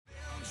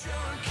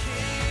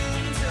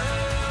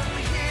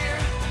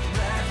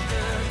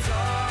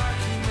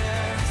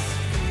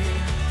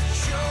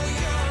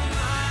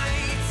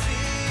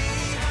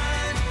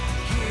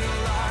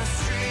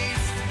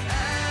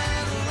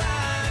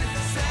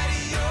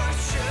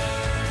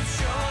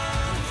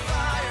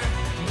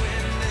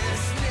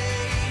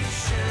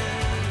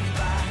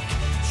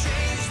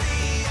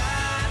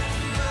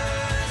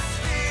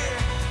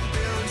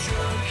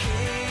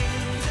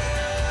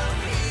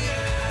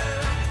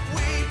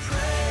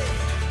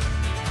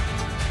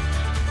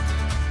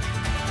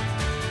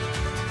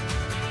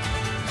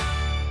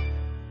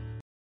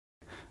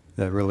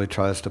that really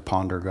tries to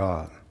ponder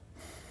God.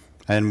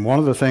 And one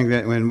of the things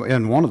that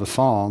in one of the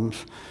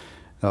Psalms,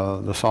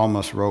 the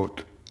psalmist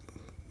wrote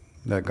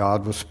that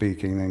God was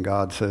speaking, and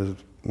God says,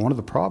 one of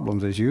the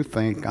problems is you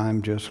think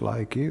I'm just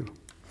like you.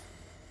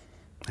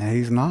 And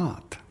he's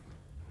not.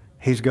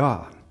 He's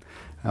God.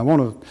 I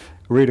want to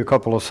read a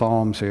couple of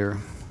Psalms here.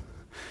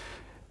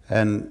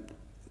 And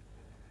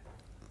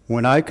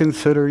when I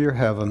consider your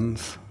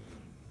heavens,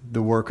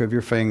 the work of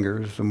your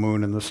fingers, the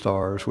moon and the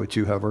stars, which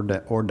you have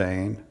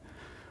ordained,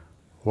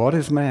 what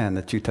is man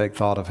that you take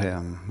thought of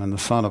him, and the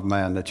son of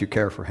man that you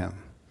care for him?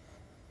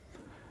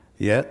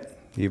 Yet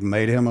you've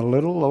made him a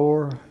little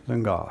lower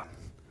than God,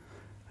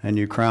 and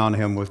you crown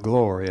him with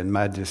glory and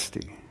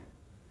majesty.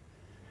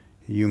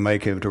 You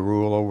make him to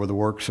rule over the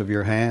works of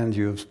your hands.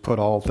 You have put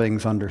all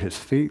things under his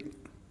feet.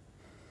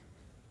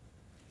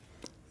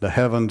 The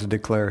heavens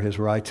declare his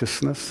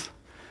righteousness,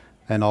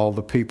 and all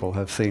the people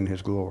have seen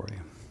his glory.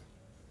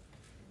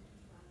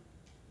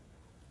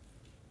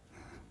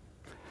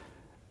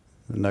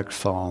 The next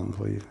psalm,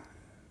 please.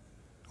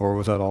 Or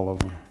was that all of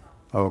them?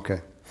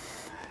 Okay.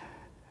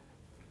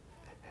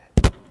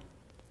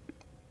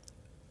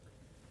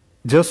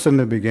 Just in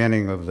the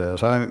beginning of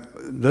this,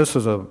 this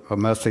is a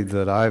message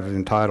that I've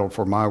entitled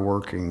for my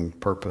working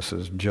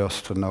purposes,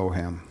 Just to Know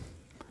Him.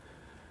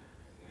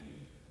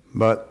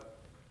 But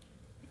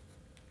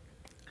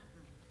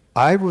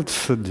I would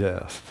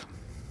suggest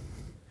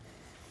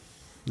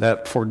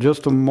that for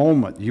just a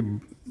moment's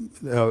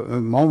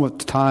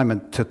time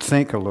and to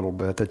think a little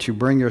bit, that you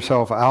bring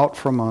yourself out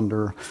from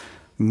under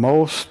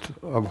most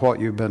of what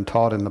you've been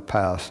taught in the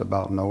past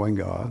about knowing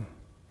God.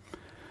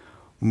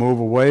 Move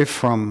away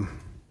from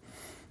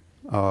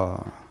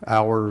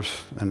hours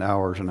and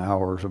hours and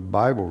hours of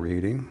Bible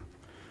reading.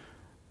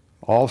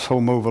 Also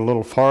move a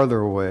little farther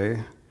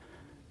away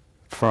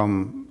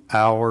from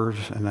hours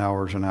and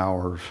hours and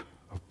hours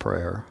of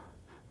prayer,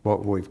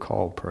 what we've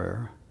called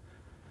prayer.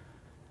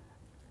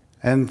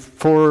 And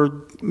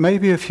for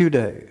maybe a few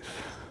days,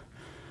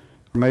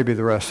 maybe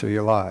the rest of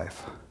your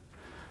life,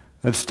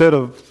 instead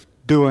of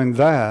doing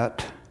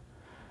that,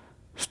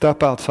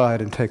 step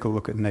outside and take a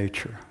look at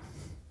nature.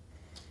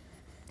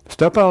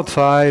 Step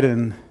outside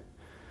and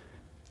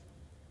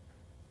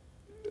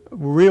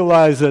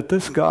realize that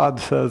this God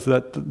says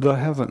that the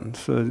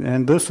heavens,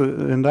 and this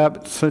in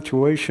that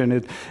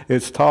situation,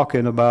 it's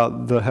talking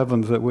about the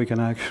heavens that we can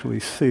actually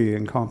see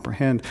and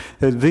comprehend.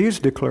 These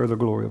declare the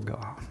glory of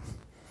God.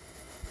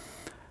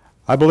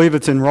 I believe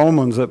it's in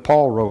Romans that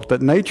Paul wrote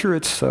that nature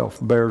itself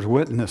bears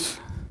witness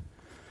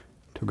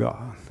to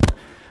God.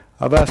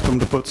 I've asked them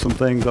to put some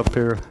things up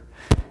here.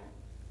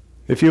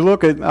 If you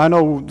look at, I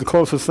know the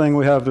closest thing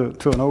we have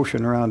to an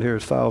ocean around here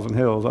is Thousand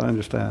Hills. I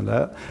understand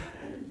that.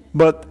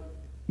 But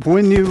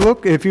when you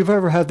look, if you've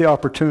ever had the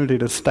opportunity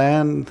to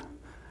stand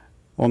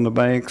on the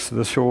banks,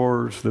 the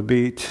shores, the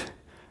beach,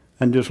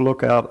 and just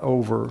look out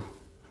over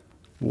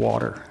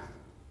water.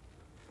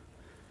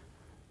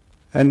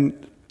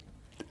 And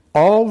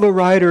all the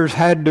writers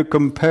had to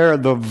compare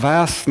the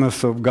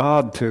vastness of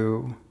God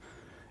to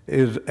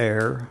is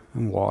air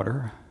and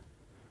water.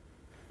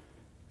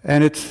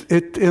 And it's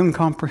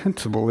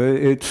incomprehensible.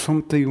 It's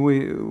something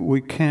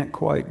we can't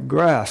quite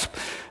grasp.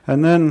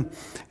 And then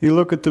you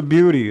look at the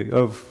beauty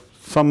of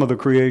some of the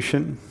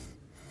creation.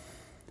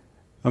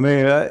 I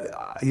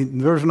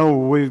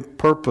mean, we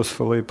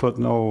purposefully put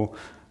no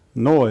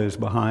noise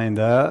behind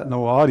that,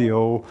 no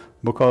audio,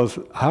 because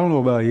I don't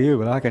know about you,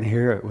 but I can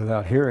hear it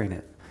without hearing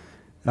it.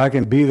 I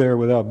can be there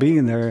without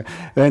being there.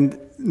 And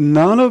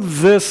none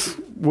of this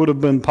would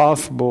have been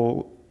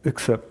possible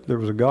except there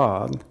was a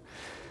God.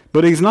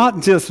 But he's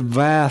not just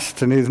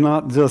vast and he's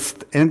not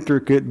just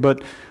intricate,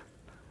 but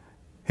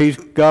he's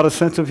got a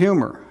sense of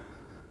humor.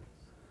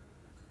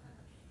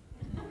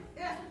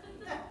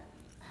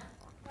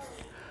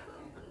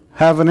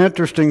 Have an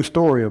interesting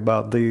story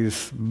about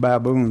these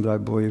baboons, I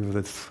believe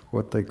that's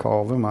what they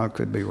call them. I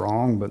could be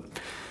wrong, but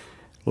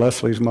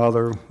Leslie's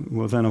mother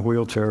was in a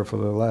wheelchair for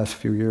the last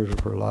few years of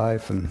her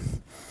life, and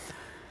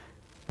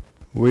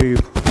we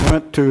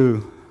went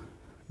to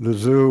the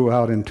zoo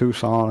out in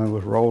Tucson and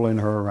was rolling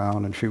her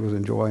around, and she was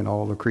enjoying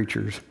all the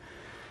creatures.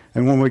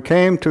 And when we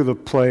came to the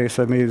place,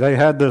 I mean, they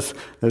had this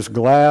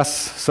glass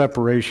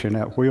separation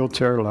at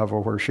wheelchair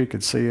level where she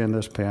could see in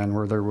this pen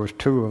where there was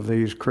two of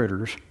these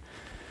critters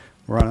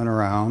running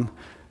around.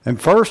 And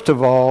first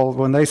of all,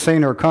 when they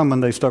seen her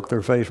coming, they stuck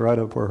their face right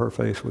up where her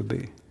face would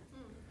be.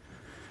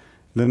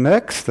 The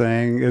next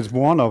thing is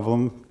one of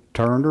them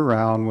turned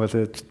around with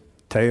its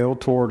tail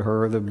toward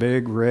her, the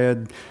big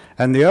red,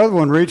 and the other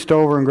one reached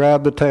over and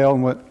grabbed the tail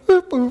and went,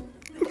 boop, boop.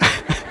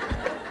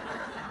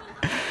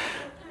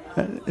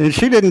 And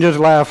she didn't just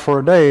laugh for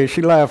a day,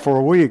 she laughed for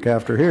a week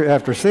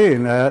after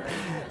seeing that.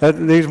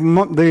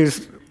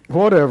 These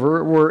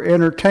whatever were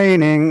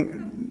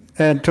entertaining,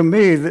 and to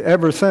me,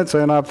 ever since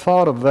then, I've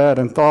thought of that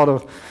and thought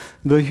of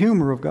the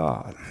humor of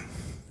God.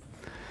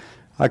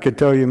 I could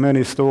tell you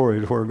many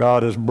stories where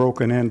God has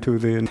broken into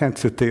the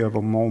intensity of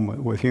a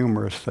moment with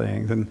humorous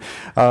things. And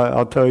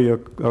I'll tell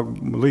you at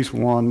least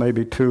one,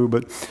 maybe two.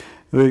 But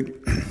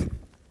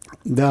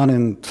down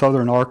in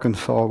southern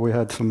Arkansas, we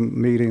had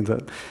some meetings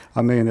that,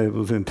 it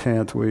was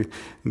intense.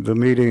 The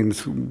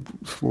meetings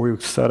we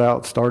set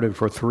out started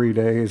for 3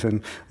 days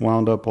and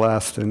wound up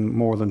lasting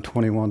more than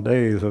 21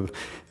 days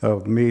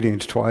of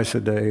meetings twice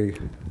a day,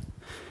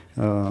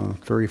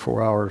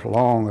 3-4 hours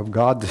long, of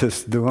God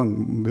just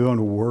doing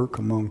a work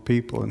among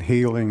people and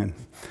healing. And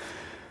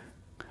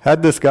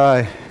had this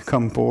guy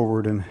come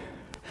forward, and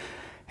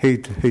he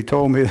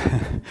told me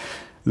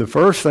the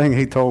first thing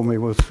he told me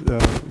was,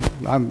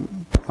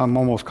 I'm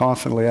almost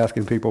constantly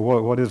asking people,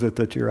 what is it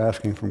that you're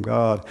asking from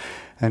God?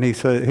 And he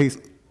said, he's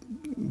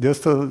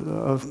just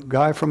a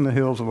guy from the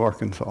hills of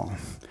Arkansas.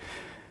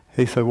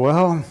 He said,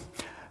 well,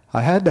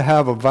 I had to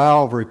have a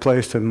valve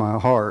replaced in my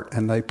heart,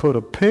 and they put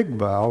a pig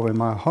valve in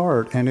my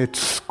heart, and it's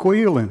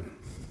squealing.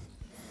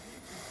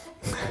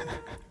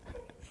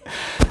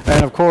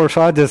 And of course,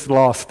 I just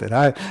lost it.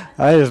 I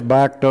just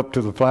backed up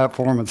to the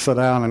platform and sat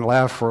down and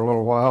laughed for a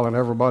little while, and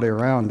everybody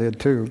around did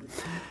too.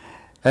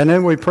 And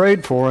then we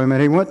prayed for him,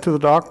 and he went to the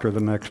doctor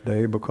the next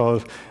day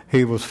because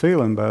he was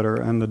feeling better,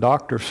 and the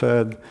doctor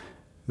said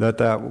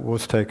that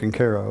was taken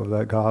care of,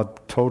 that God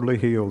totally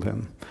healed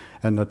him,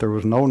 and that there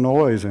was no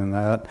noise in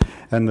that.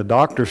 And the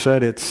doctor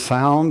said it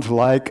sounds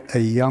like a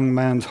young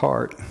man's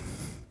heart.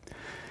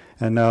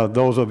 And now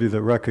those of you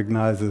that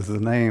recognizes the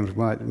names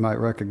might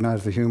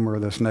recognize the humor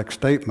of this next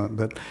statement.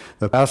 But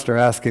the pastor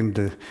asked him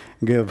to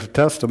give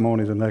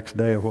testimony the next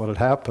day of what had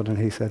happened. And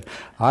he said,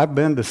 I've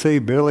been to see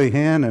Billy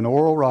Hinn and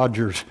Oral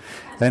Rogers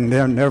and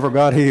they never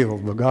got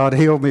healed. But God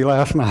healed me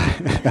last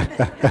night.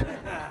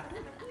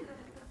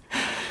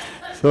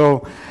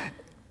 So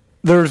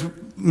there's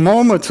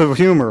moments of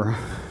humor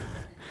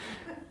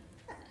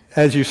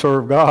as you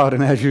serve God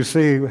and as you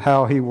see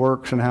how he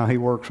works and how he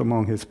works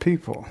among his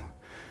people.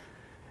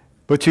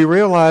 But you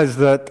realize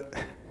that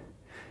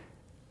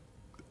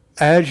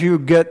as you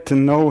get to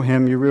know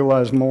him, you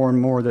realize more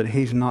and more that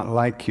he's not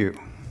like you.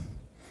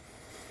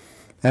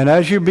 And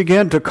as you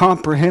begin to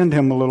comprehend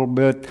him a little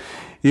bit,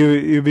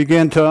 you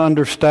begin to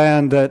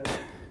understand that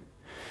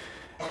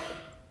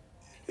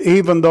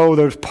even though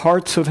there's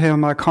parts of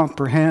him I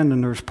comprehend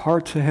and there's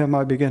parts of him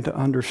I begin to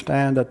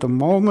understand, at the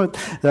moment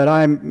that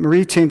I'm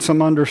reaching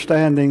some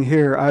understanding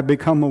here, I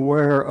become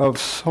aware of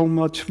so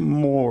much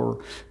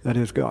more that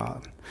is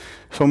God.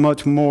 So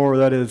much more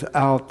that is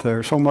out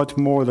there, so much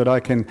more that I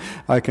can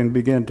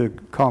begin to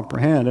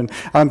comprehend. And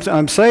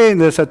I'm saying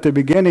this at the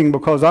beginning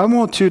because I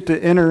want you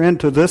to enter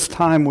into this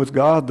time with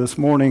God this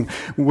morning,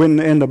 when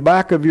in the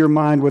back of your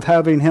mind, with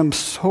having him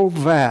so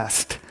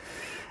vast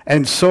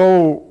and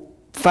so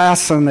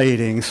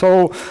fascinating,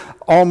 so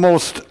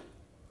almost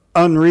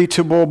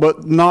unreachable,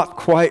 but not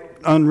quite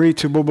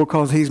unreachable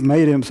because he's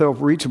made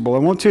himself reachable. I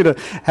want you to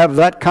have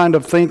that kind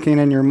of thinking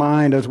in your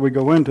mind as we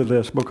go into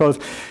this, because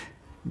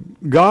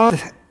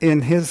God,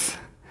 in his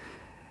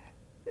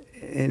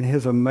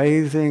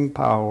amazing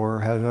power,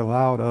 has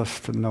allowed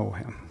us to know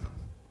him.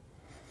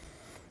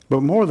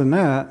 But more than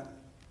that,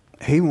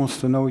 he wants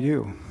to know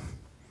you.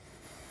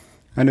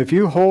 And if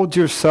you hold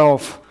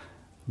yourself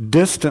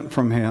distant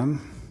from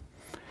him,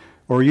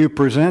 or you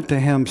present to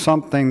him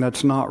something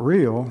that's not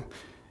real,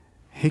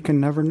 he can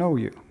never know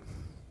you.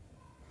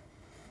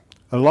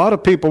 A lot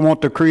of people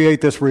want to create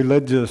this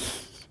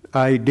religious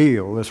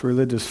ideal, this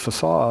religious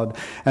facade.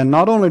 And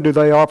not only do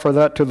they offer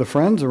that to the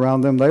friends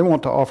around them, they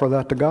want to offer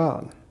that to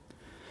God.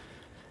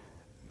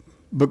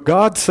 But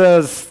God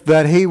says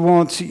that he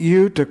wants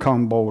you to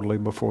come boldly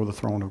before the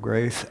throne of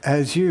grace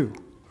as you.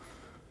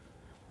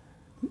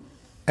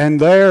 And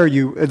there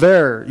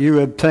you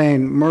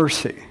obtain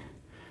mercy.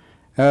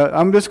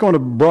 I'm just going to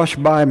brush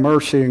by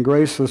mercy and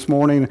grace this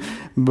morning,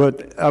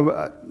 but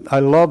I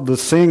love the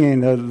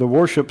singing, the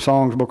worship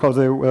songs, because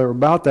they're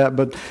about that.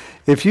 But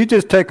if you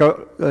just take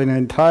an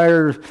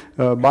entire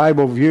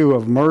Bible view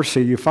of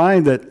mercy, you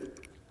find that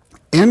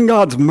in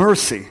God's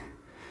mercy,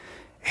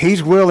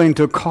 he's willing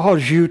to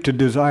cause you to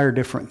desire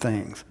different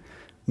things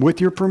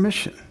with your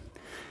permission.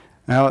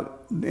 Now,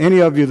 any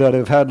of you that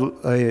have had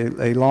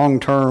a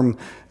long-term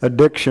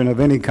addiction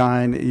of any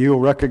kind, you'll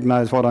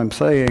recognize what I'm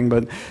saying.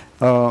 But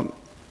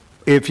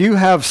if you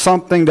have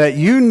something that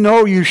you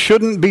know you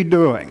shouldn't be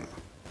doing,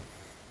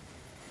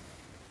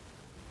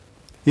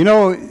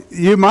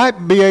 you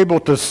might be able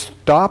to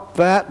stop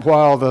that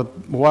while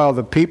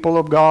the people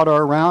of God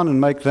are around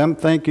and make them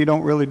think you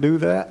don't really do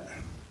that.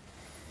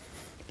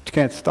 But you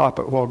can't stop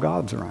it while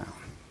God's around,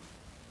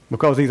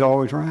 because he's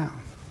always around.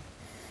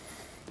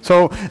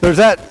 So there's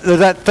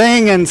that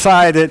thing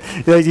inside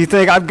that you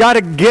think, I've got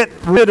to get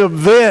rid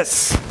of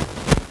this.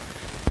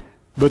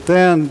 But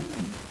then,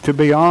 to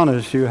be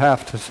honest, you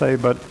have to say,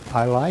 but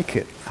I like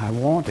it. I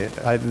want it.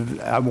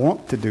 I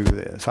want to do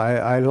this.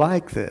 I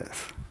like this.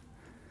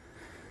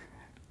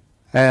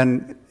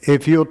 And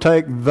if you'll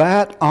take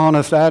that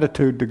honest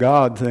attitude to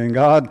God, saying,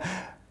 God,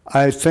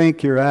 I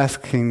think you're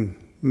asking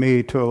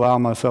me to allow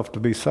myself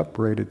to be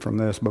separated from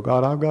this, but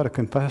God, I've got to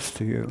confess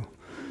to you,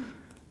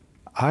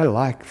 I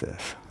like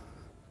this.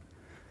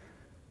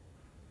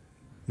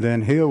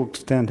 Then he'll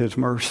extend his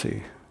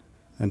mercy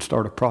and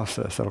start a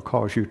process that'll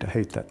cause you to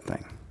hate that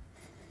thing.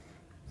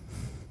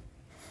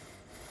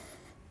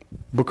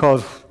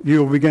 because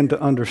you'll begin to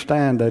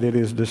understand that it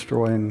is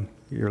destroying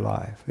your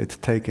life. It's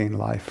taking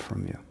life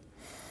from you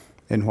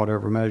in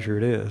whatever measure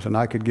it is. And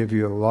I could give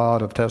you a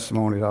lot of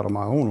testimonies out of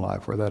my own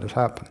life where that has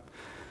happened.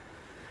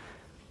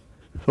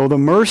 So the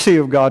mercy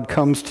of God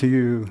comes to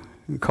you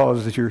and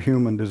causes your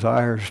human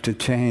desires to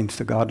change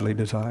to godly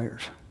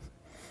desires.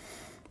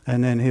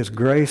 And then His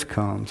grace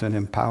comes and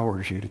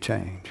empowers you to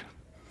change.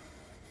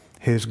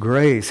 His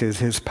grace is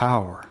His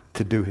power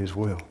to do His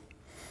will.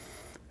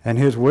 And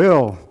His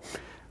will,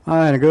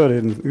 my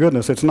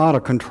goodness, it's not a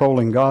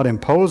controlling God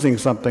imposing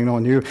something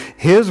on you.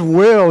 His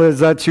will is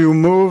that you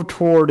move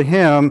toward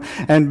Him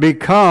and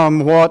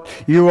become what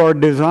you are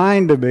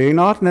designed to be,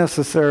 not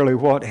necessarily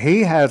what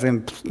He has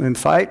in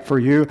sight for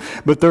you,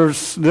 but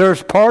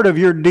there's part of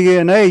your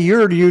DNA.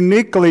 You're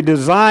uniquely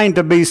designed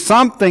to be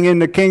something in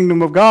the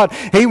kingdom of God.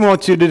 He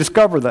wants you to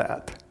discover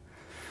that.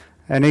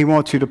 And He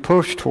wants you to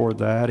push toward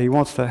that. He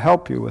wants to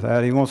help you with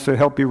that. He wants to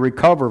help you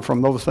recover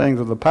from those things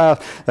of the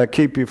past that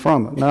keep you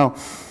from it. Now,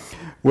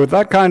 with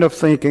that kind of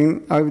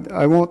thinking,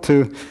 I want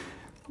to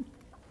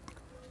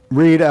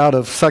read out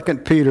of 2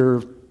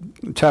 Peter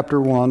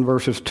chapter 1,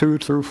 verses 2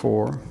 through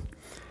 4.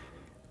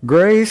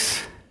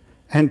 Grace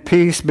and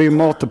peace be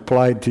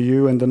multiplied to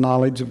you in the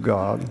knowledge of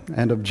God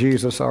and of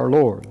Jesus our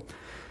Lord,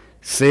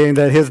 seeing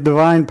that His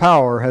divine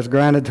power has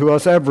granted to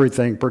us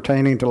everything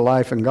pertaining to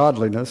life and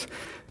godliness,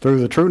 through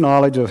the true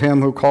knowledge of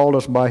Him who called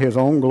us by His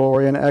own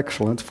glory and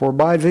excellence. For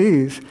by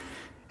these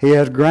He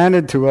has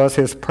granted to us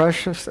His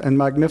precious and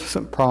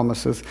magnificent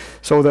promises,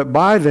 so that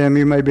by them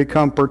you may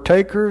become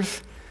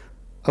partakers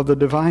of the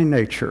divine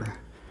nature,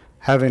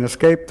 having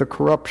escaped the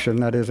corruption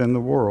that is in the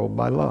world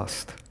by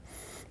lust.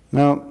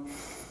 Now,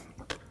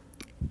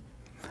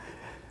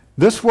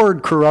 this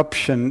word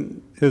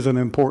corruption is an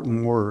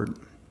important word.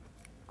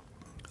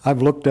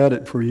 I've looked at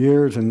it for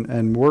years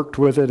and worked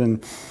with it,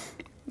 and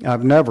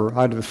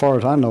as far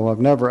as I know, I've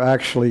never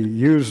actually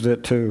used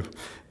it to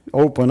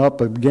open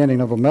up a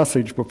beginning of a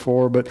message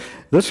before. But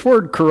this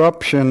word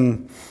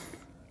corruption,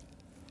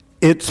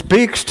 it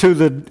speaks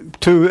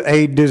to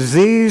a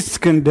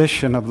diseased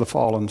condition of the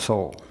fallen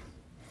soul.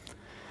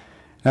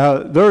 Now,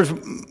 there's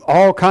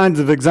all kinds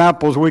of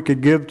examples we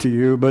could give to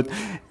you, but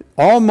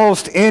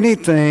almost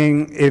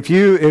anything, if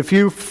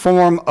you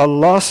form a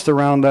lust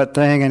around that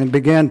thing and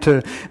begin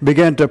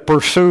to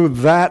pursue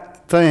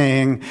that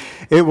thing,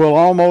 it will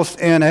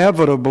almost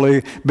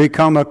inevitably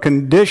become a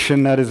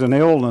condition that is an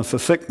illness, a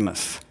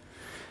sickness.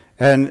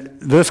 And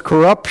this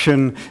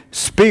corruption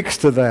speaks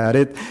to that.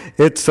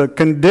 It's a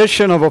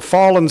condition of a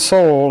fallen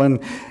soul. And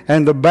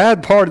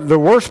the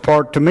worst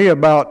part to me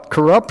about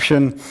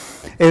corruption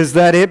is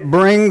that it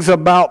brings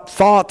about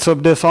thoughts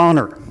of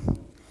dishonor.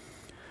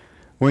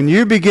 When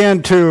you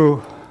begin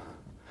to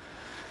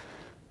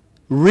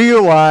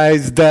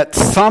realize that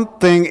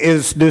something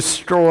is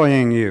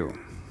destroying you,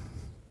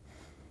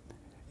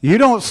 you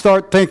don't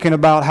start thinking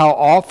about how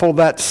awful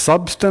that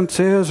substance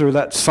is or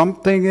that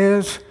something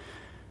is.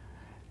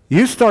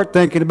 You start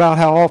thinking about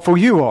how awful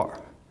you are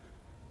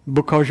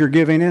because you're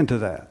giving into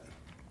that.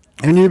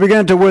 And you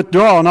begin to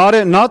withdraw,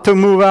 not to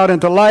move out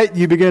into light,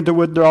 you begin to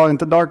withdraw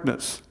into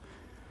darkness.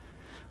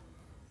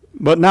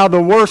 But now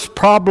the worst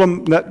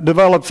problem that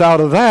develops out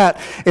of that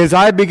is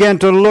I begin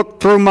to look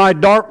through my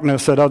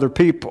darkness at other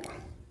people.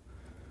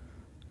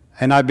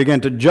 And I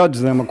begin to judge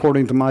them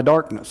according to my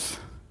darkness.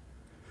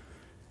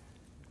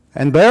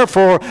 And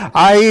therefore,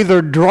 I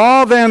either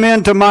draw them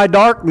into my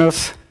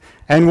darkness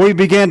and we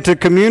begin to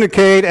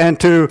communicate and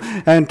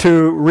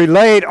to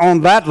relate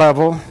on that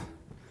level,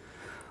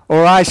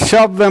 or I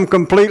shove them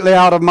completely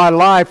out of my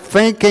life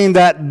thinking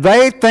that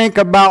they think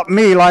about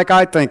me like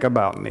I think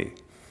about me.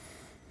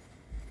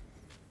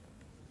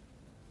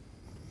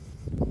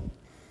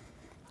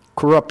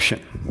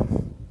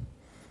 Corruption.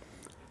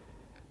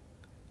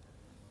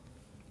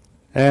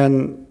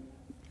 And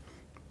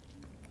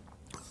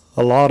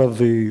a lot of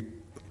the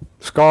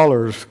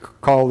scholars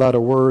call that a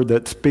word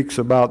that speaks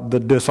about the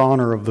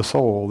dishonor of the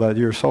soul, that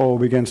your soul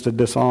begins to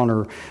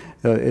dishonor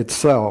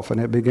itself,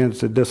 and it begins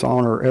to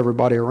dishonor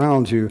everybody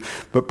around you.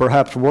 But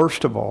perhaps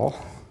worst of all,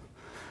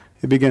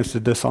 it begins to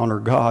dishonor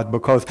God,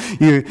 because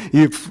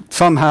you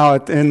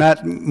somehow in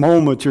that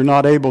moment you're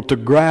not able to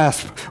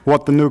grasp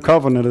what the new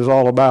covenant is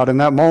all about. In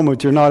that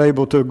moment you're not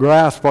able to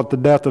grasp what the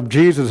death of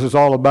Jesus is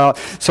all about.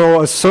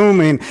 So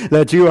assuming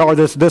that you are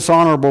this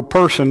dishonorable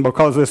person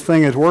because this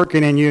thing is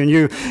working in you,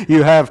 and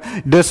you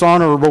have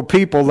dishonorable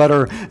people that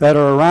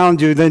are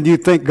around you, then you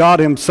think God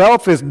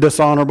Himself is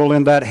dishonorable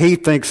in that He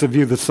thinks of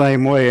you the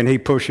same way and He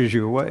pushes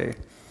you away.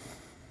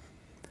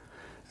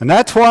 And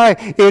that's why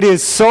it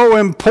is so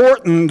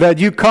important that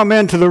you come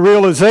into the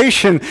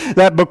realization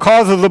that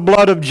because of the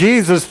blood of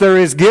Jesus, there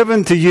is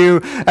given to you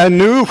a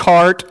new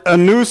heart, a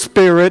new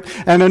spirit,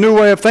 and a new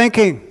way of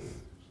thinking.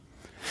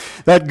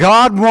 That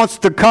God wants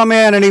to come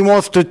in and He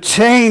wants to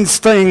change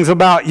things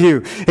about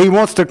you. He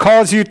wants to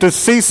cause you to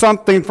see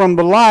something from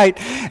the light,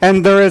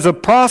 and there is a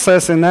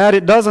process in that.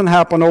 It doesn't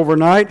happen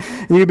overnight.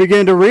 And you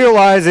begin to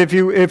realize, if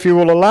you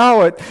will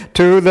allow it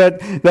to,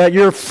 that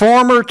your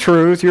former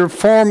truth,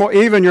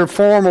 even your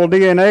formal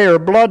DNA or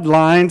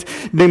bloodlines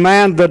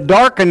demand the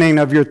darkening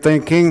of your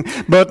thinking,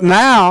 but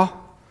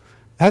now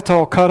that's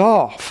all cut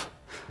off.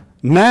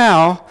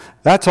 Now,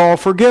 that's all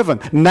forgiven.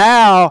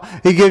 Now,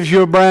 He gives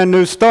you a brand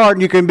new start,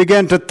 and you can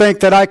begin to think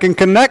that I can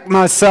connect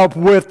myself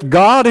with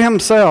God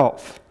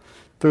Himself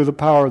through the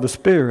power of the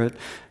Spirit,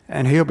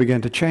 and He'll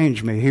begin to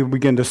change me. He'll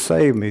begin to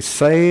save me.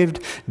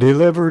 Saved,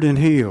 delivered, and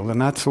healed.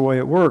 And that's the way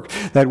it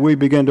works, that we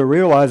begin to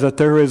realize that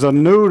there is a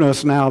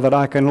newness now that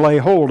I can lay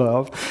hold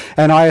of,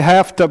 and I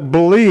have to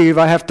believe,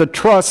 I have to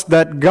trust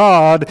that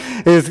God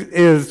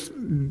is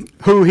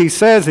who He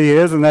says He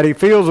is, and that He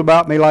feels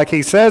about me like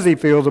He says He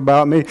feels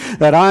about me,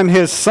 that I'm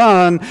His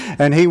son,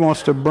 and He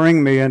wants to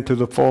bring me into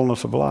the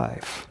fullness of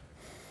life.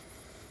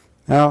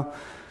 Now,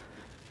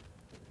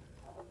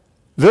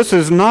 this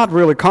is not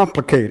really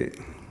complicated.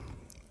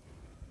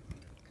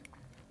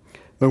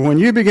 But when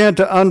you begin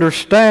to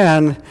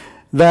understand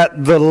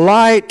that the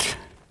light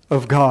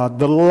of God,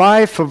 the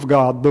life of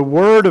God, the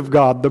Word of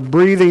God, the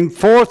breathing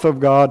forth of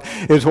God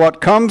is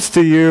what comes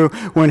to you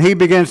when He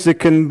begins to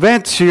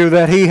convince you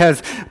that He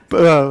has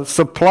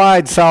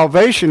supplied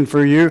salvation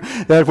for you,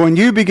 that when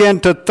you begin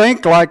to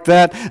think like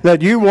that,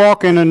 that you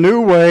walk in a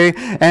new way,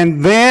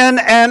 and then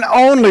and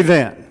only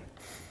then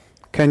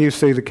can you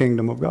see the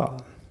kingdom of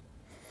God.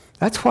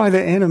 That's why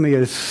the enemy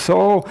is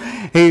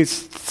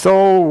he's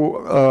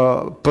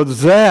so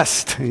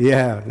possessed.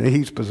 Yeah,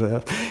 he's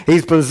possessed.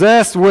 He's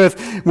possessed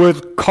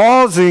with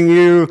causing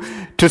you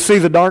to see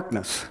the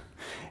darkness.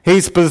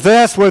 He's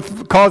possessed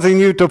with causing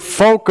you to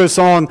focus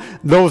on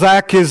those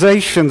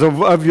accusations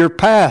of your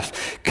past.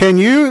 Can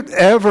you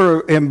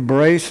ever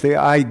embrace the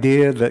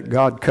idea that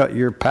God cut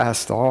your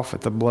past off at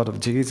the blood of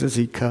Jesus?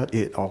 He cut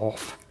it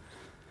off.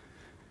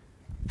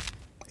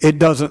 It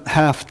doesn't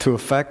have to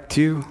affect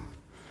you.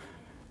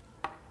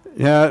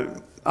 Yeah,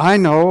 I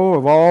know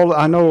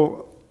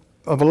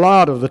of a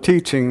lot of the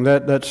teaching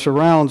that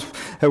surrounds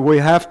that we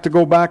have to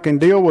go back and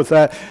deal with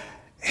that.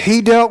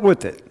 He dealt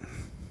with it.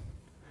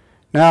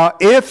 Now,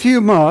 if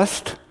you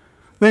must,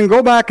 then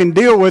go back and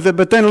deal with it,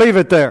 but then leave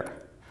it there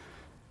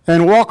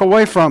and walk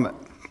away from it.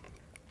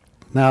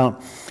 Now,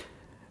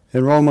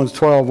 in Romans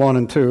 12, 1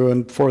 and 2,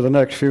 and for the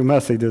next few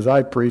messages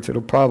I preach,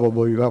 I'll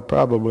probably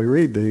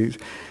read these.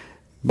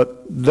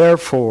 But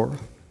therefore,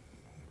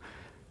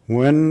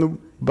 when the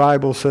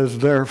Bible says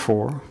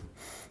therefore,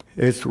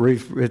 it's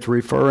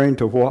referring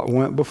to what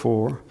went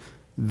before.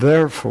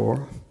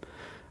 Therefore,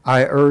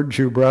 I urge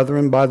you,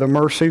 brethren, by the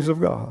mercies of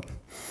God,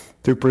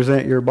 to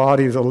present your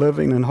bodies a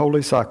living and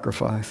holy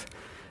sacrifice,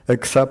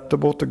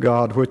 acceptable to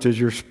God, which is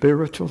your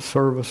spiritual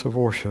service of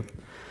worship.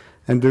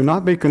 And do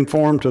not be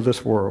conformed to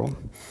this world,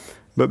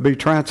 but be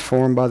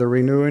transformed by the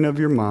renewing of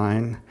your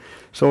mind,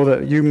 so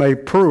that you may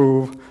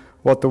prove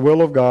what the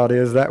will of God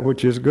is, that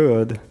which is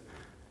good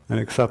and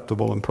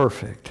acceptable and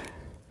perfect.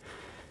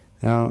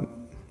 Now,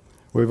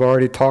 we've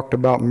already talked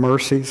about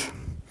mercies,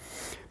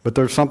 but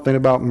there's something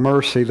about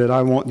mercy that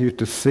I want you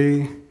to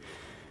see,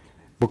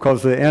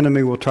 because the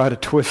enemy will try to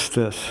twist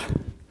this.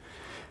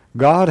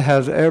 God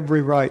has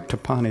every right to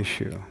punish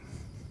you.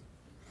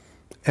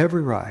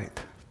 Every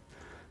right.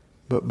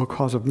 But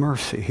because of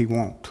mercy, He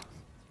won't.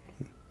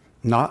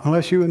 Not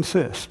unless you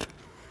insist.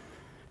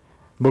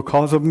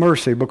 Because of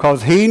mercy,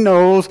 because He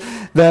knows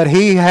that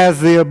He has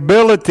the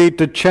ability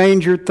to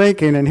change your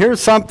thinking. And here's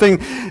something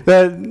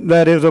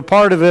that is a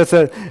part of this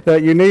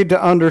that you need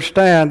to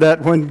understand,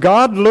 that when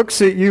God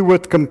looks at you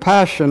with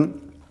compassion,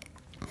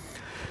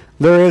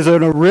 there is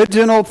an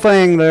original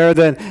thing there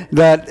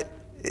that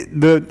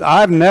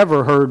I've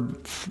never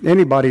heard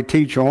anybody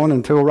teach on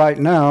until right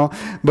now.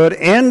 But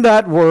in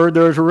that word,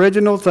 there's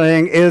original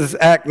thing is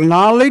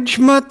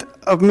acknowledgement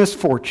of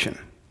misfortune.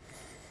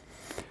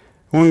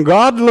 When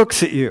God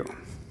looks at you,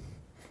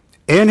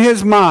 in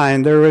His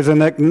mind, there is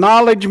an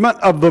acknowledgement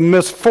of the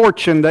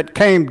misfortune that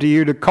came to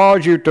you to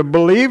cause you to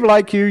believe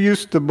like you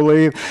used to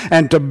believe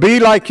and to be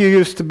like you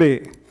used to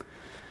be.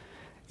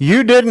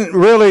 You didn't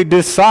really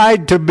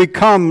decide to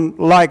become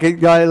like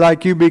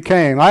you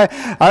became.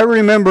 I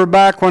remember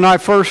back when I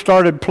first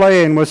started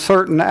playing with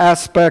certain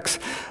aspects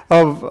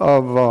of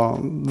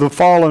the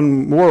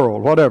fallen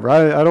world, whatever.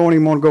 I don't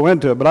even want to go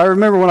into it, but I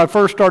remember when I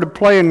first started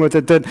playing with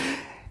it that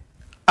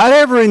I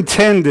never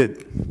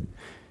intended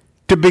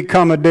to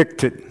become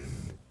addicted.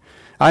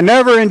 I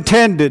never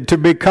intended to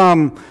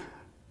become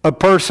a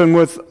person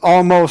with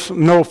almost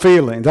no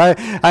feelings.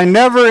 I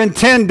never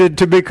intended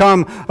to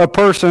become a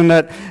person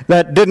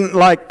that didn't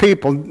like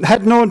people.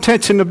 Had no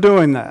intention of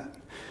doing that.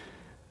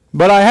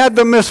 But I had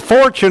the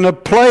misfortune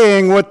of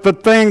playing with the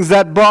things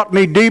that brought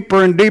me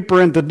deeper and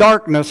deeper into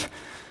darkness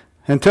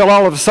until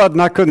all of a sudden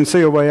I couldn't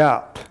see a way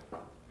out.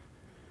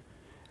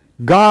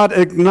 God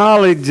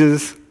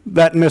acknowledges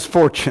that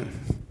misfortune.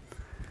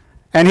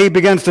 And he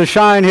begins to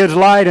shine his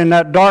light in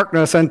that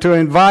darkness and to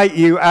invite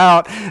you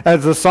out,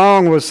 as the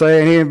song was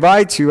saying. He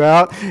invites you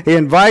out. He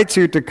invites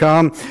you to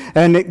come.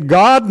 And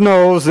God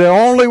knows the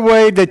only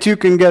way that you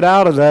can get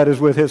out of that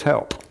is with his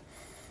help.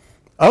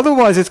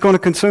 Otherwise, it's going to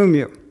consume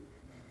you.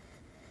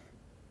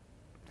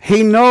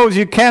 He knows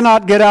you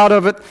cannot get out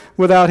of it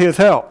without his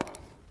help.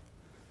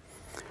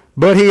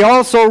 But he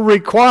also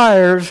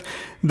requires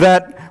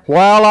that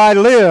while I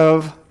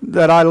live,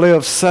 that I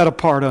live set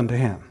apart unto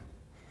him.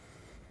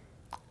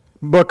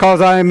 Because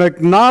I am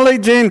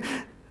acknowledging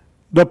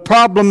the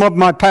problem of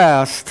my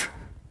past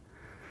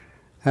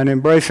and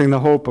embracing the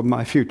hope of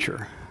my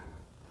future.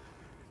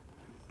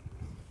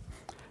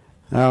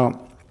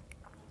 Now,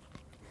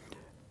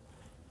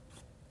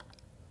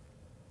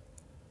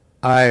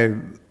 I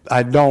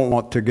don't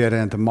want to get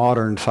into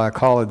modern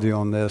psychology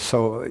on this,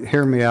 so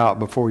hear me out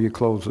before you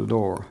close the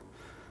door.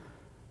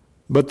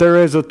 But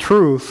there is a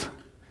truth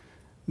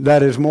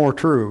that is more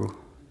true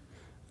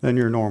than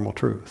your normal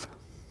truth.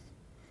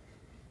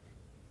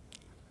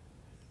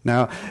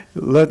 Now,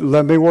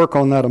 let me work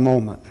on that a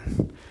moment.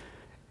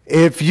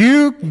 If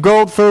you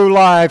go through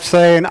life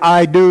saying,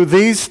 I do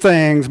these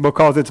things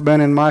because it's been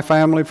in my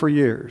family for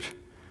years.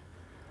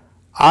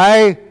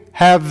 I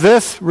have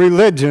this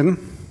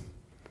religion.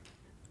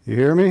 You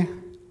hear me?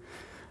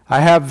 I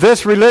have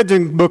this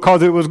religion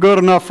because it was good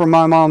enough for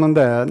my mom and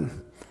dad.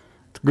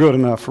 It's good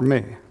enough for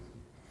me.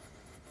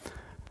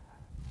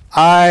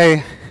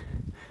 I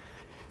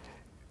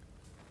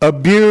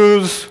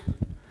abuse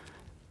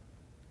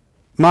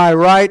my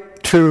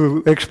right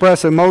to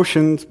express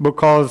emotions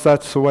because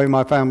that's the way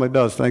my family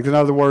does things. In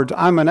other words,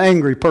 I'm an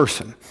angry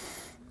person,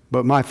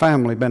 but my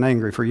family been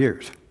angry for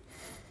years.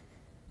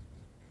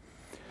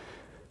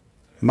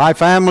 My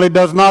family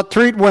does not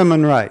treat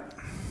women right.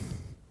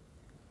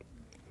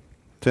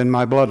 It's in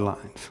my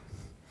bloodlines.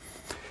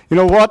 You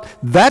know what?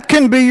 That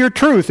can be your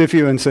truth if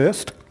you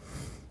insist.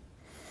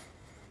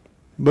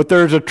 But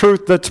there's a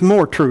truth that's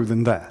more true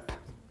than that.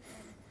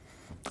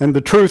 And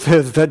the truth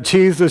is that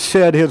Jesus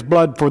shed his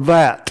blood for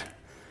that.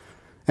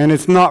 And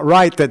it's not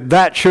right that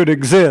that should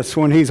exist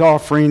when he's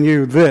offering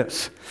you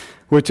this,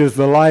 which is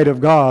the light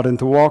of God, and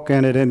to walk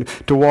in it, and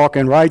to walk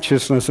in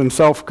righteousness and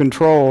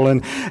self-control,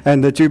 and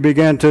that you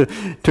begin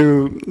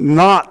to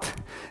not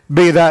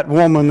be that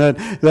woman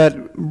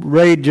that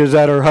rages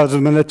at her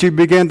husband, and that you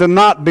begin to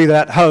not be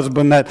that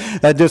husband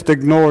that just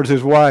ignores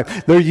his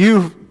wife.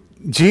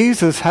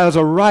 Jesus has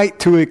a right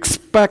to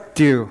expect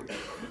you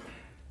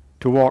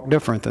to walk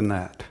different than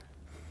that.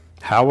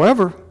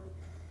 However,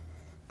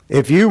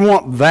 if you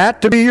want that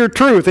to be your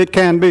truth, it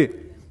can be.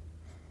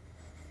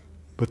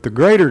 But the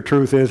greater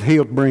truth is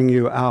he'll bring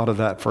you out of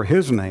that for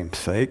his name's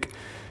sake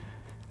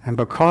and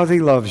because he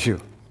loves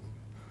you.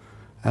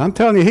 And I'm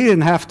telling you, he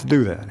didn't have to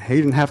do that. He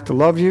didn't have to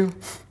love you.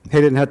 He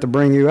didn't have to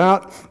bring you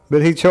out,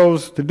 but he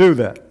chose to do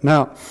that.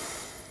 Now,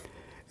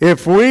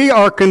 if we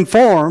are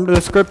conformed, the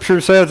scripture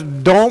says,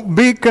 don't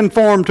be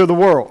conformed to the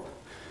world.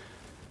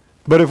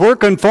 But if we're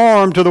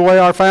conformed to the way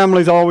our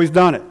family's always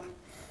done it,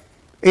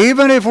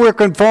 even if we're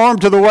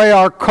conformed to the way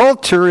our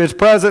culture is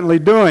presently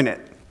doing it,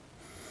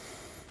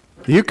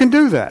 you can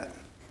do that.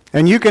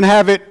 And you can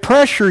have it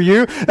pressure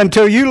you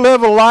until you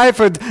live a life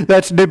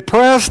that's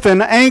depressed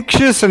and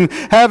anxious and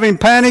having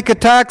panic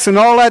attacks and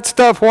all that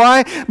stuff.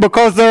 Why?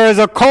 Because there is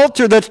a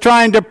culture that's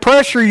trying to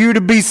pressure you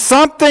to be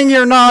something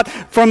you're not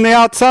from the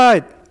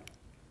outside.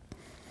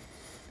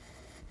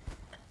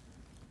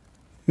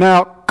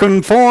 Now,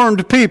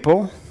 conformed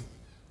people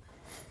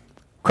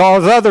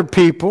cause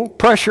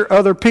pressure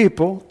other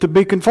people to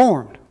be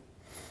conformed.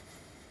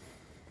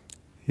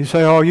 You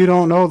say, oh, you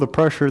don't know the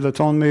pressure that's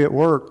on me at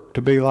work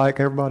to be like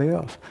everybody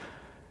else.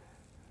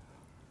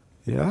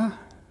 Yeah,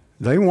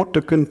 they want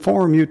to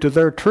conform you to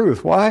their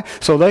truth. Why?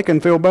 So they can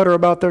feel better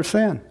about their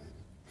sin.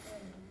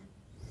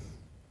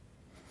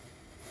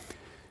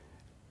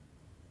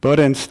 But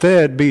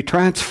instead, be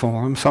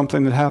transformed,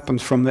 something that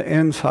happens from the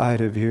inside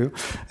of you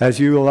as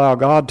you allow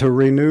God to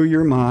renew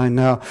your mind.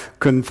 Now,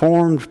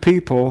 conformed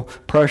people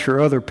pressure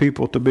other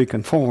people to be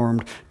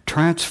conformed.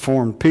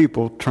 Transformed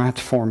people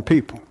transform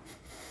people.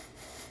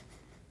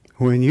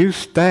 When you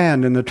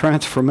stand in the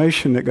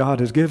transformation that God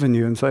has given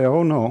you and say,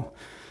 oh no,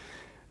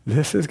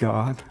 this is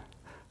God.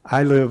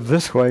 I live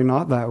this way,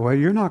 not that way.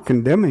 You're not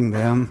condemning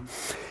them.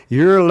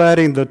 You're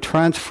letting the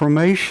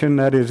transformation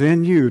that is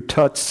in you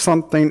touch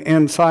something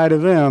inside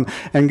of them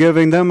and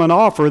giving them an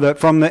offer that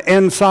from the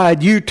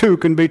inside you too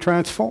can be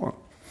transformed.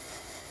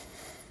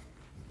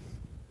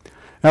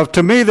 Now,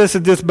 to me, this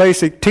is just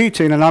basic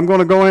teaching, and I'm going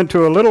to go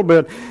into a little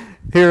bit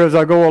here as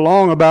I go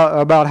along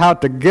about how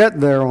to get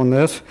there on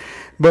this.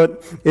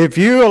 But if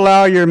you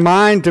allow your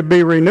mind to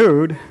be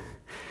renewed,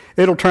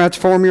 it'll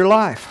transform your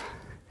life.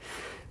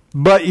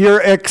 But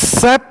your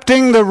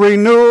accepting the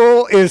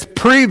renewal is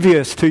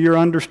previous to your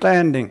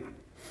understanding.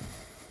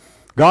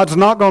 God's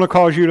not going to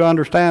cause you to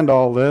understand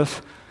all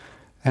this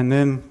and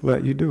then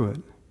let you do it.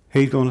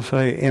 He's going to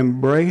say,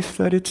 embrace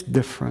that it's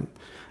different.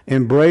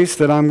 Embrace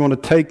that I'm going to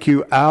take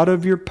you out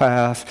of your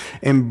past.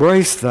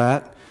 Embrace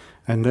that,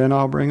 and then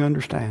I'll bring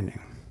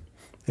understanding.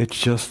 It's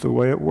just the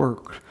way it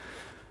works.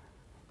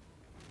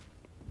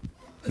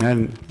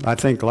 And I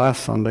think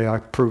last Sunday I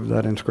proved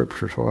that in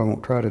Scripture, so I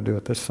won't try to do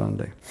it this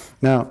Sunday.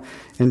 Now,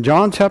 in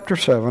John chapter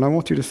 7, I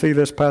want you to see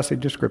this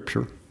passage of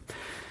Scripture.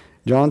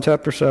 John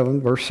chapter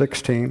 7, verse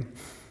 16.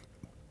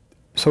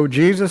 So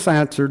Jesus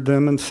answered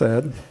them and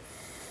said,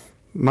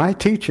 my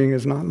teaching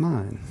is not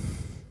mine,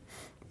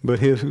 but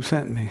his who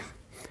sent me.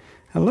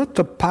 And let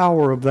the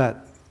power of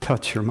that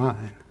touch your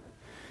mind.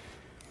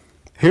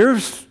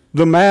 Here's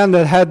the man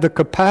that had the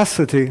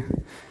capacity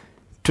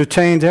to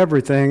change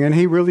everything, and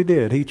he really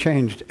did. He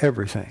changed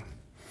everything.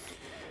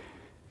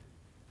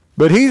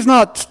 But he's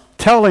not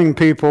telling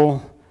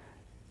people,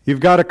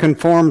 you've got to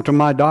conform to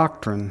my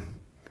doctrine.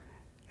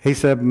 He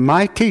said,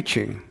 my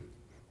teaching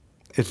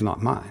is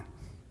not mine.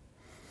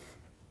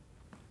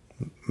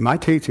 My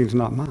teaching is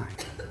not mine.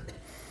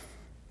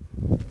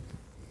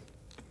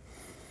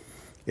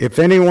 If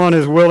anyone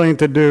is willing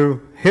to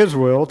do his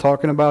will,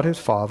 talking about his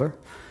Father,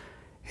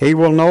 he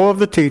will know of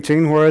the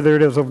teaching, whether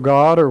it is of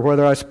God or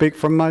whether I speak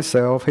from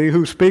myself. He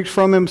who speaks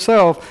from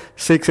himself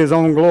seeks his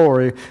own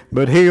glory,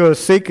 but he who is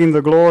seeking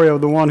the glory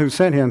of the one who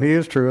sent him, he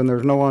is true, and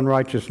there's no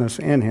unrighteousness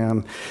in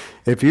him.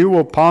 If you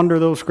will ponder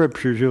those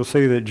scriptures, you'll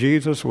see that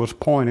Jesus was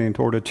pointing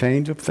toward a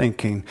change of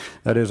thinking,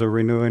 that is a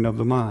renewing of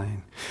the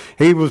mind.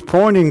 He was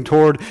pointing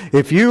toward,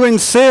 if you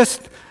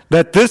insist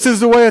that this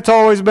is the way it's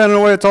always been and the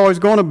way it's always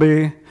going to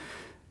be,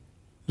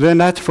 then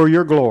that's for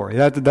your glory.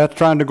 That's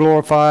trying to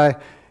glorify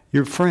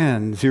your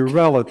friends, your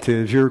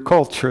relatives, your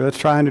culture. That's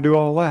trying to do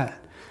all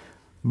that.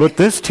 But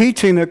this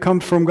teaching that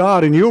comes from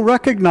God, and you'll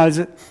recognize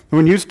it.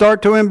 When you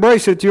start to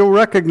embrace it, you'll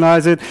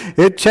recognize it.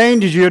 It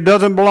changes you. It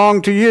doesn't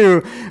belong to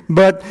you.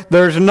 But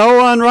there's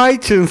no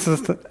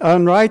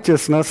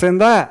unrighteousness in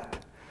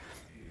that.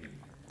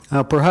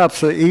 Now,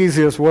 perhaps the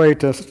easiest way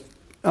to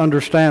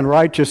understand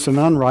righteous and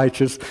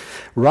unrighteous,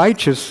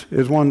 righteous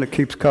is one that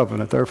keeps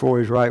covenant. Therefore,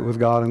 he's right with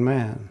God and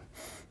man.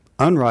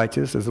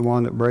 Unrighteous is the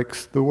one that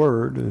breaks the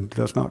word and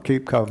does not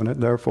keep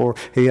covenant. Therefore,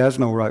 he has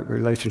no right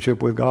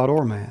relationship with God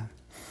or man.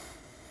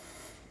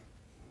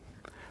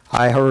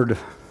 I heard,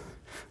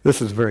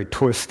 this is very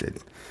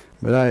twisted,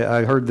 but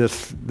I heard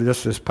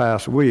this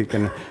past week,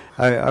 and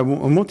I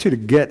want you to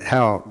get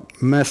how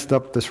messed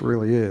up this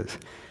really is.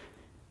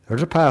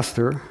 There's a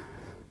pastor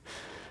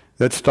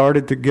that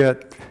started to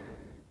get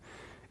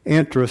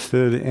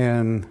interested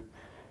in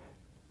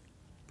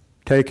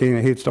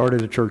he'd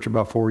started a church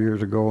about 4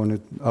 years ago, and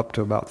it's up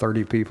to about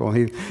 30 people.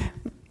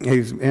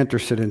 He's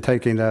interested in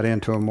taking that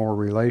into a more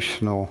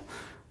relational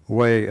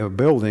way of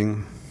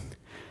building.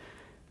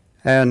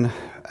 And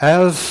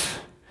as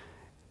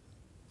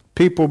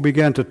people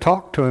began to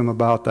talk to him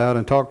about that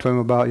and talk to him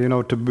about,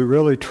 to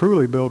really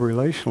truly build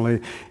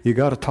relationally, you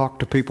got to talk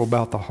to people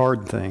about the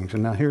hard things.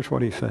 And now here's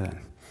what he said.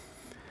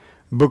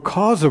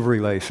 Because of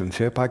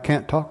relationship, I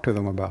can't talk to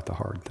them about the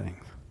hard things.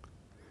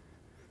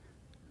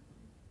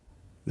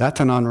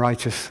 That's an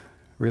unrighteous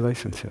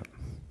relationship.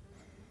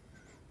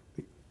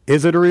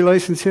 Is it a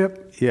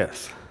relationship?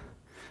 Yes.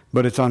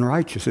 But it's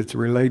unrighteous. It's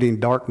relating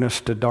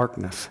darkness to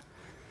darkness.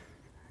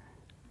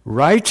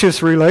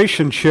 Righteous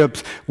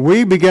relationships,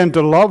 we begin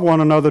to love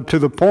one another to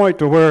the point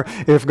to where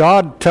if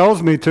God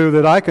tells me to,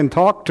 that I can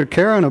talk to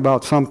Karen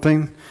about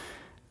something,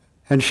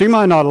 and she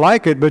might not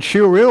like it, but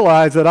she'll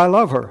realize that I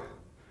love her.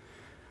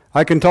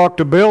 I can talk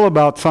to Bill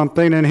about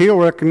something, and he'll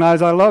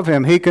recognize I love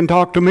him. He can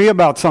talk to me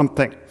about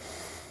something,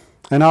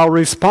 and I'll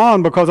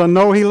respond because I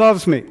know he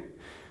loves me.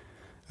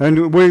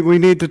 And we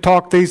need to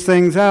talk these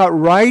things out.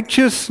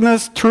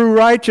 Righteousness, true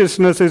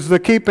righteousness, is the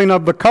keeping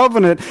of the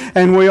covenant,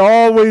 and we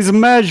always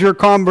measure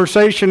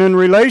conversation and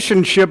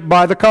relationship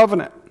by the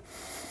covenant.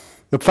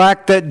 The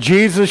fact that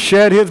Jesus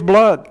shed his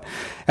blood,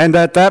 and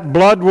that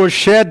blood was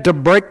shed to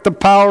break the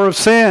power of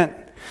sin.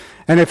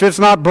 And if it's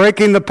not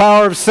breaking the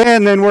power of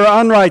sin, then we're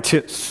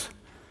unrighteous.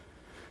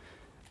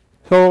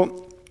 So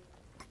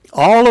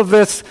all of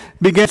this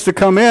begins to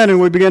come in, and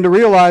we begin to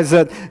realize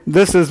that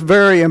this is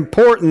very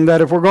important,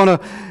 that if we're going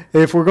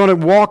to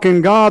walk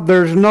in God,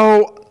 there's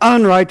no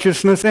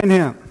unrighteousness in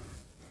him.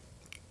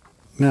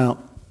 Now,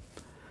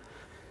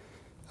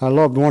 I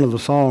loved one of the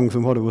songs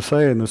and what it was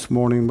saying this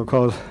morning,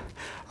 because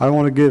I'm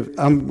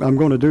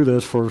going to do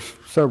this for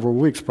several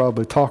weeks,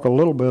 probably talk a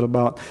little bit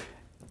about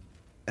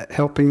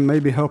helping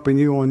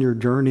you on your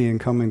journey in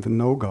coming to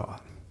know God.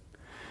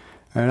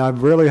 And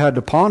I've really had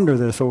to ponder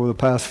this over the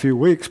past few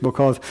weeks,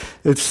 because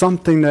it's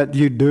something that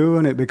you do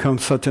and it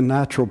becomes such a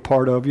natural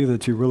part of you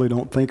that you really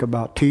don't think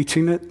about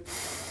teaching it.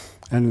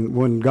 And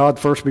when God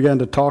first began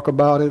to talk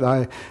about it,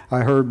 I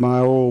heard my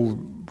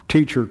old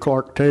teacher,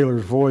 Clark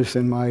Taylor's voice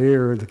in my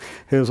ear,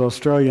 his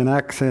Australian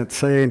accent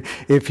saying,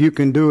 if you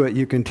can do it,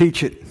 you can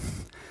teach it.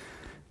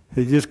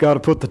 You just got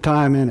to put the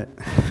time in it.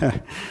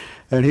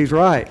 And he's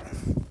right.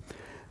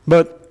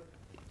 But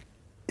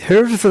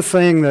here's the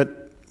thing that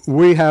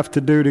we have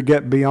to do to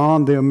get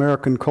beyond the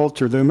American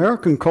culture. The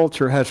American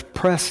culture has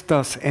pressed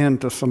us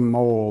into some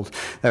molds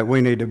that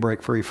we need to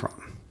break free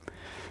from.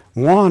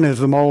 One is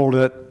the mold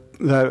that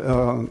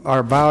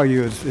our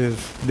value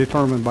is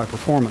determined by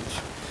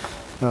performance.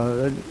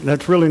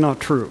 That's really not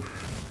true.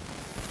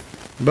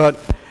 But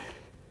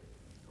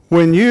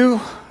when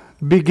you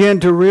begin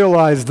to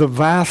realize the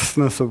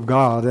vastness of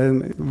God,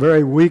 and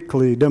very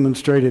weakly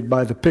demonstrated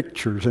by the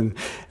pictures, and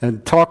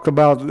talk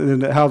about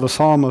how the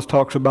psalmist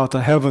talks about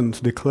the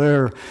heavens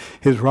declare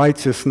his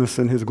righteousness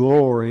and his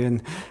glory,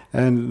 and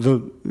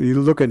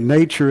you look at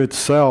nature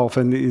itself,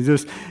 and you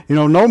just,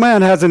 no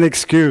man has an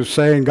excuse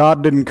saying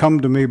God didn't come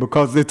to me,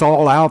 because it's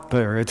all out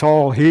there, it's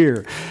all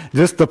here.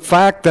 Just the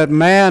fact that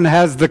man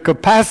has the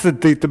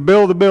capacity to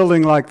build a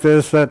building like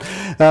this that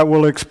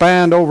will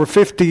expand over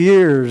 50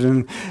 years,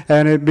 and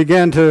it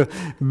began to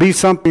be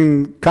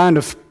something kind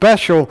of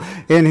special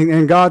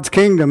in God's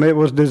kingdom. It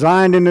was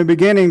designed in the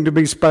beginning to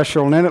be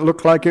special, and then it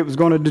looked like it was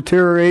going to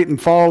deteriorate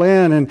and fall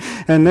in, and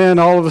then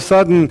all of a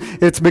sudden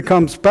it's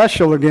become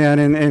special again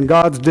in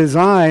God's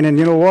design. And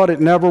you know what? It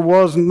never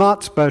was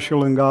not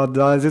special in God's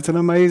eyes. It's an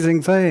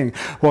amazing thing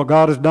what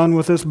God has done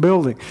with this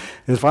building.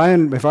 If I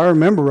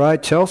remember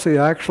right, Chelsea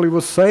actually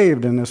was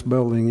saved in this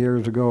building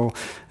years ago,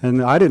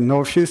 and I didn't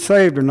know if she was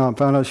saved or not.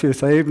 Found out she was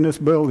saved in this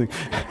building.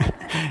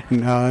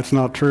 No, that's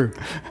not true.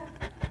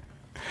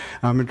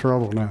 I'm in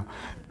trouble now.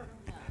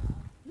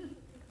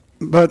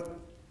 But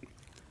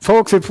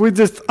folks, if we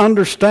just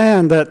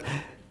understand that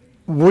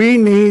we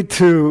need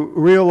to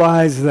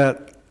realize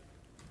that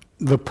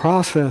the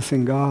process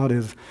in God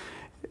is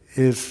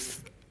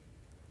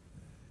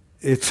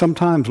it's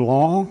sometimes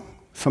long,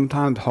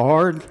 sometimes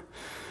hard.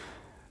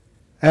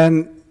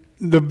 And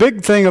the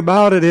big thing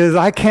about it is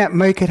I can't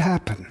make it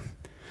happen.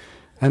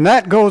 And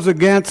that goes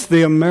against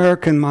the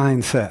American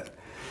mindset.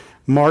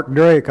 Mark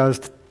Drake, I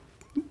was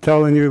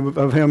telling you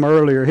of him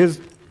earlier, his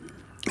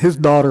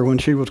daughter, when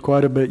she was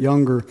quite a bit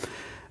younger,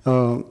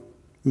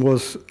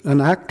 was an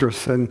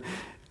actress and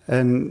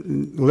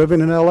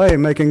living in L.A.,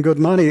 making good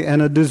money,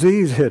 and a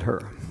disease hit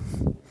her.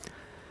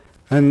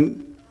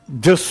 And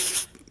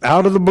just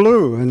out of the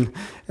blue.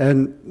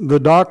 And the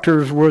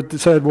doctors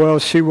said, well,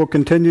 she will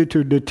continue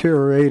to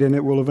deteriorate and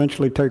it will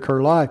eventually take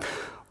her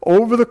life.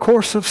 Over the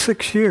course of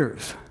 6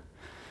 years,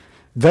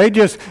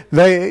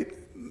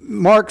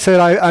 Mark said,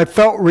 I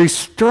felt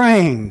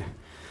restrained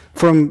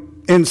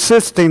from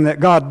insisting that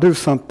God do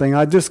something.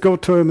 I just go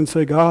to him and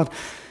say, God,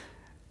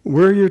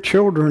 we're your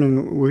children,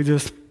 and we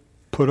just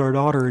put our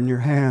daughter in your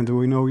hands, and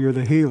we know you're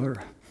the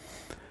healer.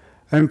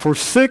 And for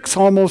 6,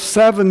 almost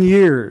 7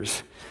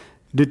 years,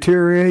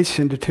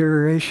 deterioration.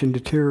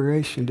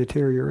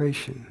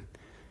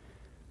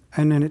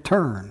 And then it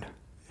turned.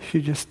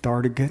 She just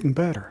started getting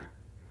better.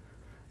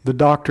 The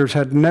doctors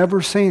had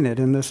never seen it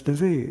in this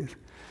disease.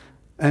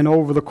 And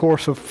over the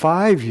course of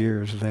 5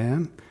 years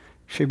then,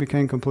 she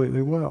became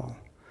completely well.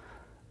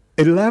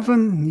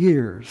 11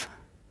 years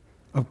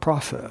of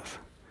process,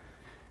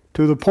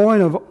 to the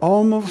point of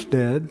almost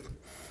dead,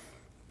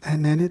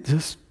 and then it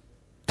just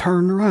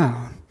turned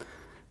around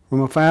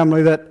from a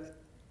family that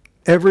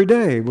every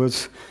day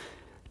was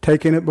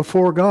taking it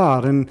before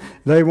God, and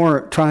they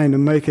weren't trying to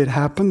make it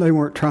happen. They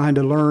weren't trying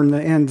to learn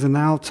the ins and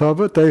outs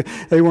of it.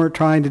 They weren't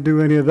trying to do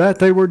any of that.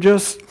 They were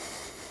just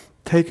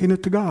taking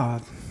it to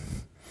God,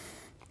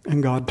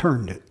 and God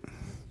turned it.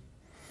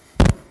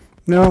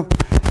 Now,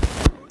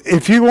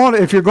 if you're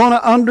going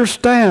to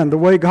understand the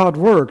way God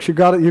works, you've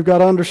got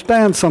to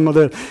understand some of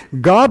this.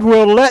 God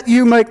will let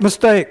you make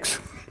mistakes.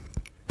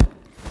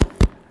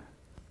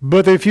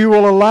 But if you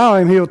will allow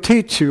him, he'll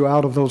teach you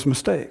out of those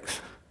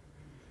mistakes.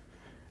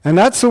 And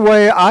that's the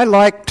way I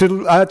like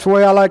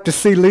to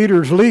see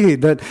leaders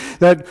lead,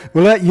 that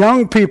will let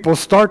young people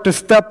start to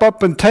step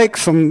up and take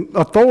some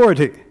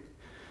authority,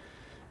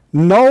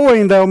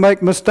 knowing they'll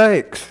make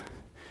mistakes,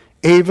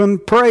 even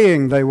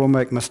praying they will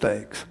make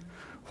mistakes.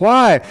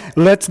 Why?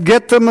 Let's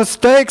get the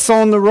mistakes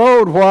on the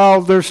road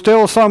while there's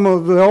still some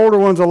of the older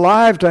ones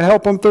alive to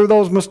help them through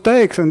those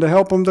mistakes and to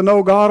help them to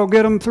know God will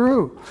get them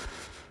through.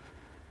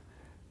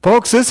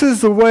 Folks, this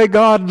is the way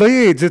God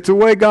leads. It's the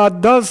way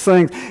God does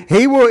things.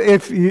 He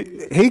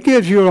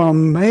gives you an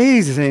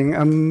amazing,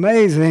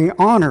 amazing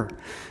honor.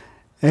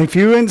 And if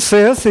you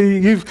insist,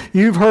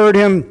 you've heard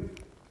him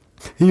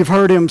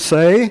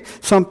say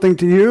something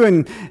to you,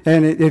 and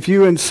if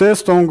you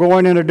insist on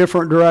going in a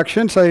different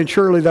direction, saying,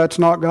 surely that's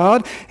not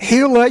God,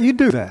 he'll let you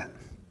do that.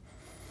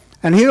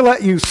 And he'll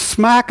let you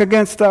smack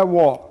against that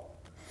wall.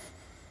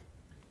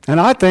 And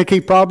I think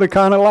he probably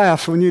kind of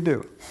laughs when you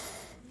do.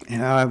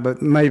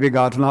 But maybe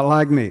God's not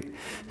like me.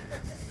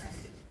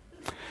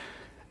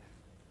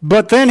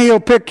 But then he'll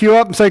pick you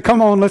up and say, come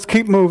on, let's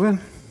keep moving.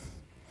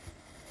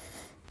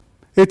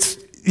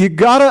 You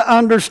got to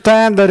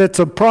understand that it's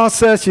a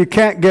process. You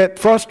can't get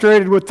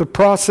frustrated with the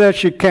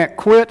process. You can't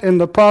quit in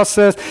the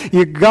process.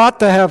 You got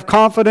to have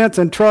confidence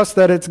and trust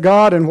that it's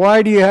God. And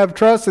why do you have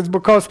trust? It's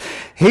because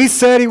he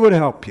said he would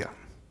help you.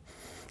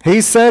 He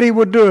said he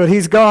would do it.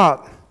 He's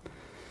God.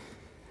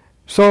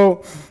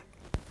 So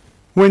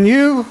when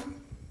you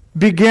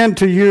begin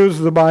to use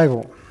the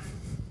Bible,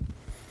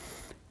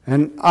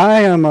 and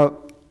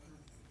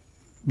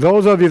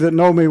those of you that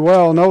know me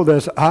well know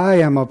this, I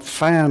am a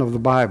fan of the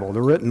Bible,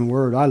 the written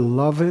word. I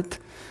love it.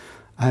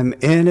 I'm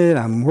in it.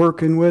 I'm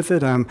working with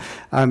it.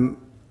 I'm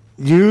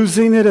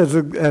using it as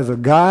a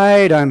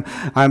guide.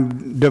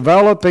 I'm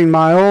developing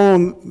my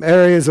own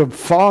areas of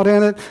thought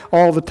in it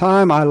all the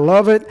time. I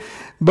love it.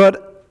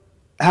 But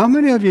how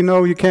many of you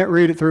know you can't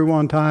read it through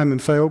one time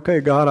and say, okay,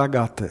 God, I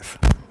got this?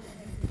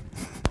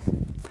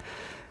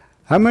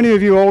 How many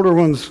of you older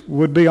ones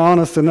would be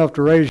honest enough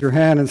to raise your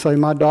hand and say,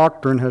 my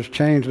doctrine has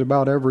changed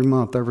about every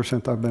month ever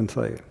since I've been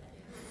saved?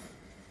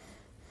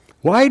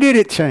 Why did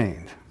it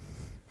change?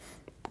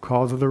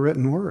 Because of the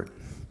written word.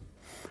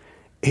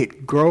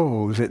 It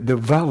grows, it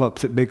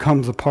develops, it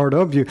becomes a part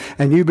of you.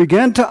 And you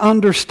begin to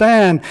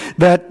understand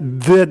that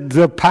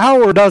the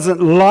power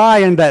doesn't lie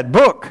in that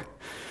book.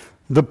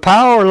 The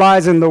power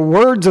lies in the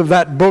words of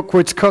that book,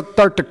 which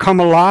start to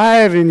come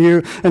alive in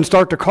you and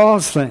start to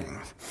cause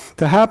things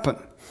to happen.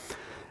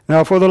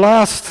 Now, for the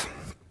last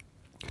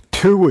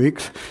 2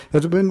 weeks,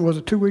 was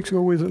it 2 weeks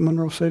ago we was at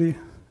Monroe City?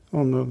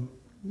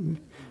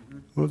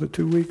 Was it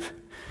 2 weeks?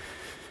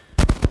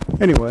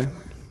 Anyway,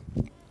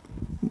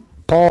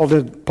 Paul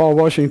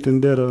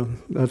Washington did a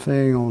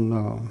thing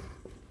on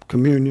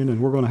communion, and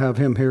we're going to have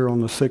him here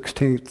on the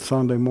 16th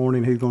Sunday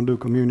morning. He's going to do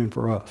communion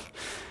for us.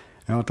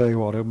 And I'll tell you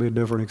what, it'll be a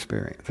different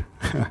experience.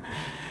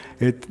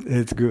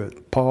 It's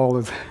good. Paul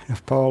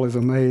is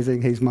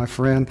amazing. He's my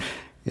friend.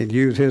 And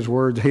use his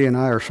words, he and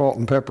I are salt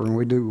and pepper, and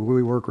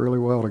we work really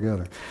well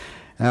together.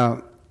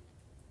 Now,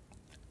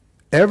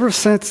 ever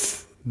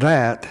since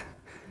that,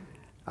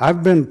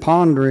 I've been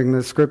pondering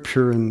the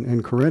scripture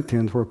in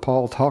Corinthians where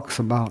Paul talks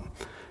about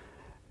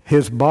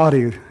his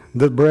body,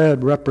 the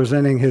bread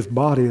representing his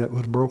body that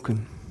was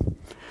broken,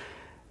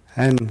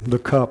 and the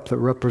cup that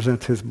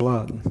represents his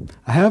blood.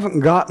 I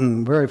haven't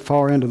gotten very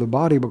far into the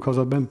body because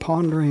I've been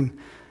pondering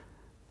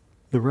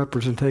the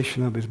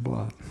representation of his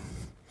blood.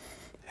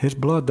 His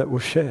blood that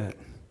was shed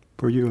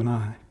for you and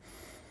I.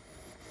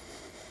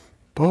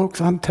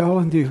 Folks, I'm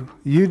telling you,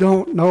 you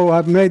don't know.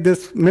 I've made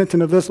this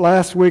mention of this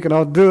last week, and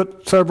I'll do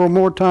it several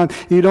more times.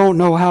 You don't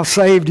know how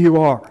saved you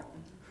are.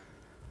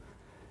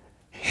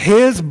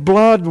 His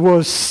blood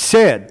was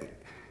shed.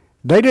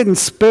 They didn't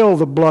spill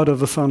the blood of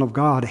the Son of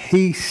God.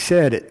 He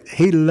shed it.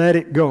 He let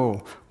it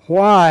go.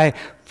 Why?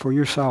 For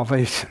your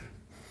salvation.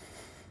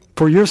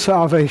 For your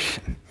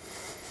salvation.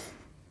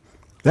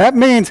 That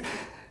means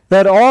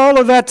that all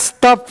of that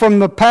stuff from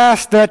the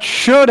past that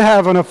should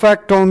have an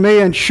effect on me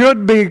and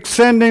should be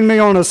sending me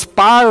on a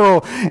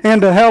spiral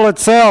into hell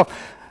itself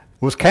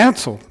was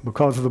canceled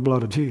because of the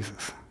blood of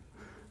Jesus.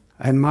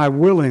 And my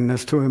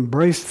willingness to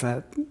embrace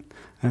that,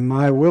 and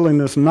my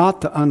willingness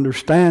not to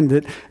understand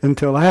it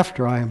until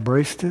after I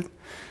embraced it.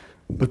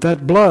 But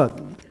that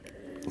blood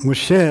was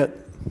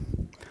shed.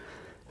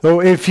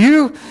 So if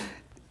you're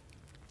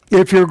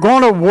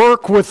going to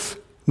work with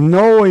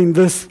knowing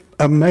this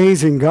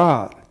amazing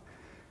God,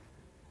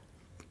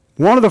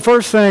 one of the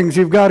first things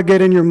you've got to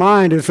get in your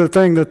mind is the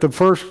thing that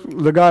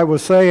the guy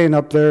was saying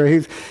up there.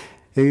 He's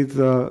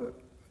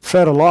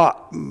said a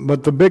lot,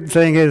 but the big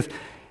thing is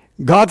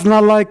God's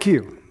not like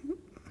you.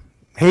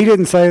 He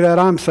didn't say that,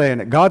 I'm saying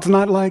it. God's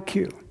not like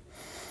you.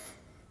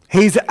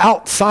 He's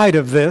outside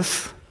of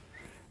this,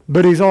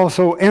 but he's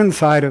also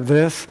inside of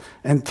this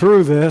and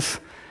through this.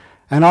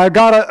 And I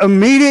got to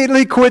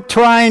immediately quit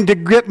trying to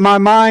get my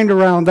mind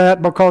around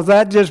that, because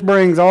that just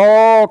brings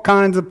all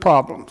kinds of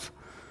problems.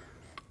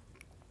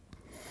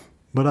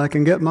 But I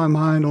can get my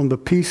mind on the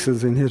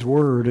pieces in his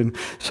word. And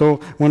so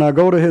when I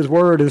go to his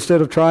word, instead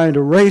of trying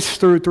to race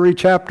through 3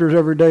 chapters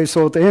every day,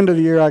 so at the end of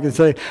the year I can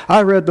say,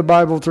 I read the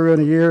Bible through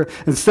in a year.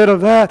 Instead of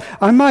that,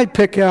 I might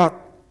pick out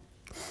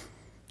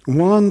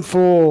one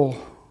full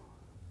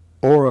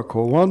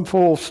oracle, one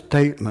full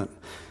statement,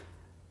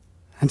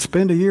 and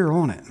spend a year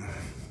on it.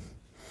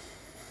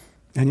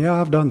 And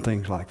yeah, I've done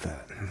things like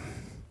that.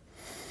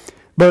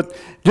 But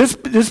just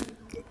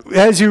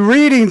as you're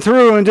reading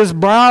through and just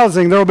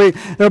browsing, there'll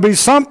be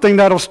something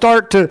that'll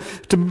start to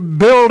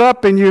build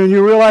up in you, and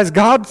you realize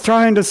God's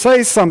trying to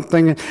say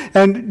something.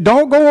 And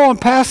don't go on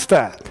past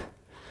that.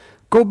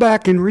 Go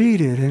back and read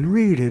it and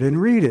read it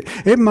and read it.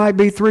 It might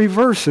be 3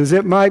 verses.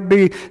 It might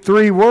be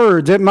 3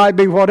 words. It might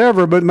be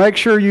whatever, but make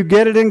sure you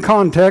get it in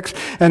context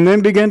and then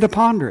begin to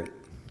ponder it.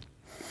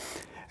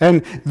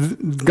 And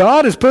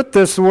God has put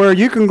this where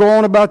you can go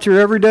on about your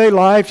everyday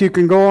life, you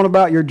can go on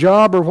about your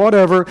job or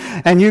whatever,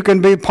 and you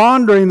can be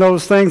pondering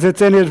those things that's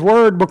in his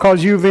word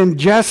because you've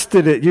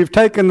ingested it. You've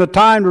taken the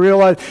time to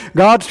realize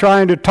God's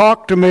trying to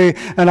talk to me,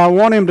 and I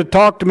want him to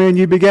talk to me, and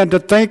you begin to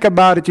think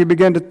about it. You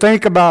begin to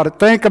think about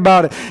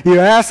it.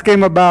 You ask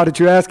him about it.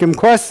 You ask him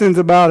questions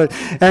about it,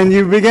 and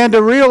you begin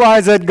to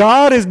realize that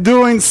God is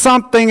doing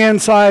something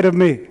inside of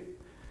me.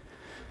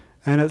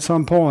 And at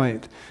some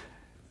point,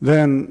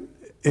 then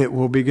it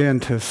will begin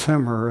to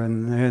simmer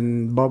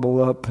and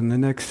bubble up, and the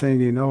next thing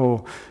you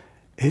know,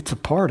 it's a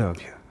part of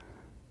you.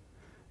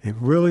 It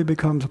really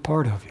becomes a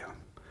part of you.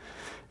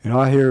 You know,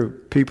 I hear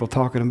people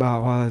talking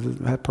about, well,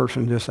 that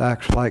person just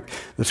acts like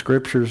the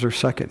scriptures are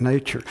second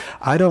nature.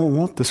 I don't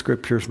want the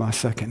scriptures my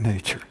second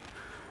nature.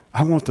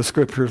 I want the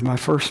Scripture as my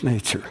first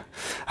nature.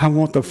 I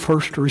want the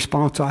first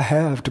response I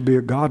have to be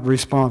a God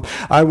response.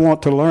 I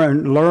want to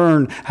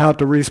learn how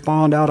to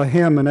respond out of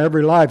Him in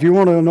every life. You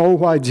want to know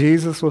why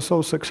Jesus was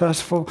so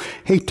successful?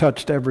 He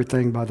touched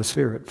everything by the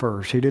Spirit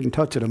first. He didn't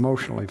touch it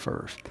emotionally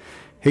first.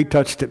 He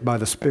touched it by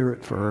the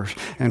Spirit first.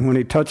 And when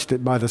he touched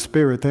it by the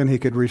Spirit, then he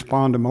could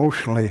respond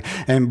emotionally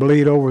and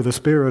bleed over the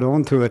Spirit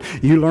onto it.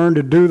 You learn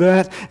to do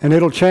that, and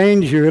it'll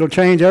change you. It'll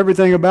change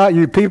everything about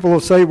you. People will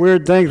say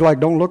weird things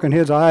like, don't look in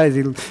his eyes.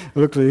 He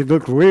looks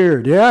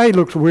weird. Yeah, he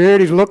looks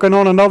weird. He's looking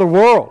on another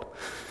world.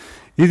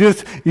 You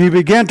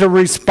begin to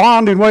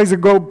respond in ways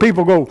that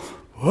people go,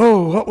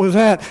 whoa, what was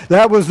that?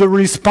 That was the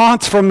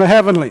response from the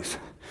heavenlies.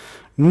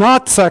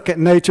 Not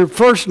second nature,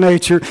 first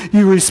nature.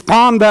 You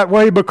respond that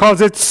way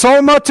because it's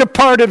so much a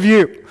part of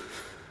you.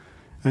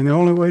 And the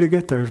only way to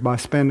get there is by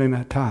spending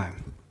that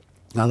time.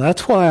 Now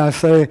that's why I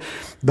say,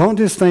 don't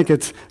just think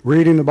it's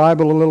reading the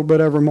Bible a little bit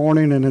every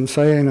morning and then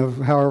saying a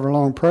however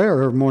long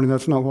prayer every morning.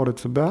 That's not what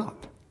it's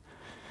about.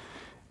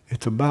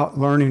 It's about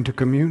learning to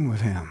commune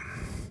with Him,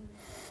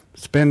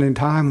 spending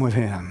time with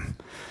Him,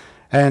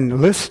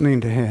 and listening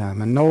to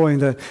Him and knowing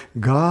that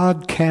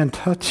God can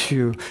touch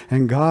you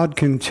and God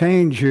can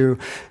change you.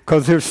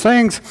 Because there's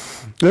things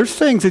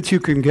that you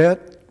can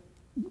get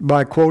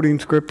by quoting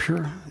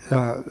Scripture.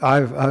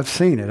 I've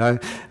seen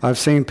it. I've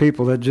seen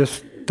people that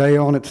just stay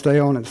on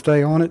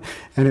it,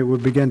 and it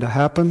would begin to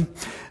happen.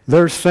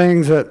 There's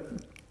things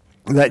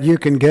that you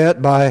can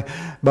get by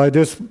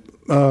just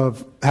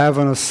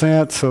having a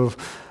sense of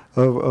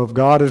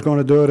God is going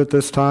to do it at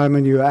this time,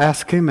 and you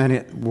ask Him and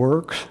it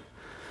works.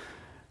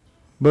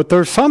 But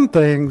there's some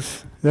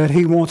things that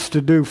He wants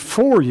to do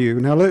for you.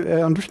 Now,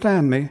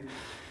 understand me.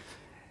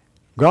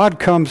 God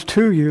comes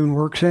to you and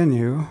works in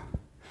you,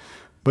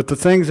 but the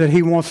things that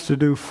He wants to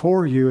do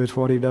for you is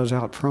what He does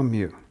out from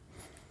you.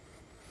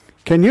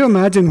 Can you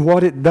imagine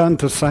what it done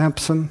to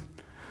Samson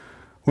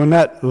when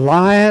that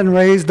lion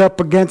raised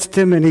up against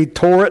him and he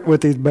tore it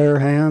with his bare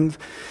hands?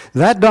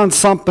 That done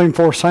something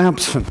for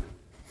Samson.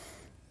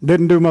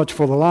 Didn't do much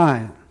for the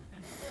lion.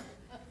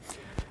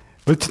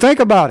 But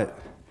think about it.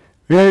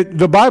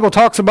 The Bible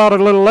talks about it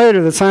a little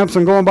later, that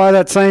Samson going by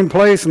that same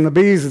place and the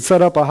bees had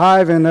set up a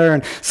hive in there,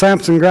 and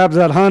Samson grabs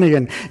that honey,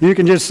 and you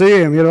can just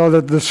see him,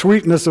 the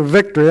sweetness of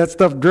victory, that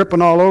stuff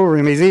dripping all over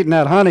him. He's eating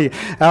that honey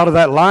out of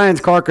that lion's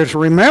carcass,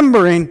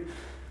 remembering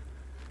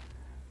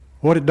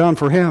what it done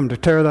for him to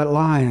tear that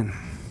lion.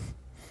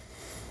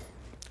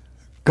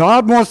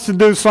 God wants to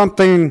do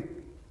something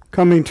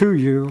coming to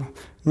you,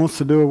 wants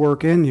to do a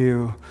work in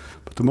you.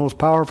 But the most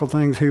powerful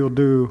things He'll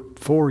do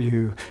for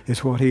you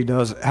is what He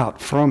does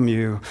out from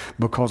you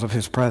because of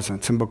His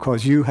presence and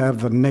because you have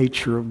the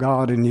nature of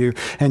God in you.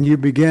 And you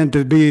begin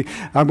to be,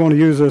 I'm going to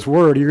use this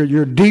word,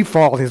 your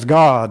default is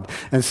God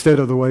instead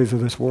of the ways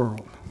of this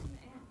world.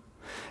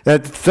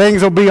 That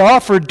things will be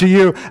offered to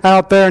you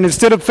out there, and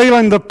instead of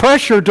feeling the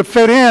pressure to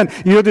fit in,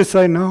 you'll just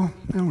say, no,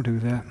 I don't do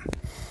that.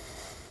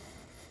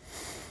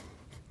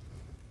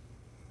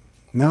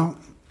 No,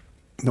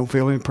 don't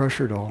feel any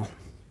pressure at all.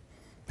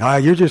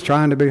 You're just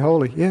trying to be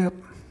holy. Yep,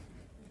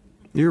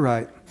 you're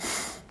right.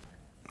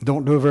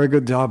 Don't do a very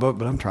good job of it,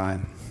 but I'm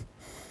trying.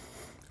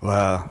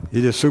 Well,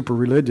 you're just super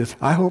religious.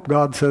 I hope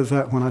God says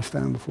that when I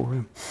stand before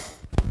Him.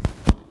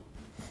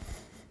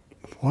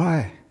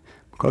 Why?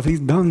 Because He's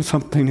done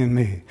something in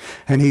me.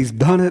 And He's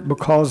done it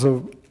because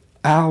of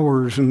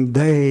hours and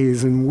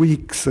days and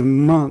weeks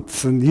and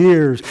months and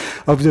years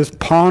of just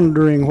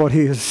pondering what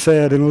He has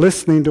said and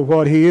listening to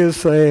what He is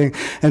saying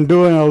and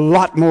doing a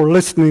lot more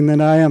listening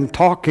than I am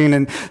talking.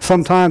 And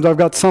sometimes I've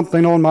got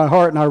something on my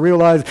heart and I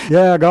realize,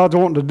 God's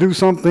wanting to do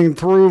something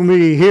through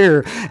me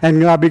here.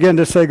 And I begin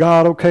to say,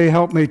 God, okay,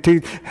 help me.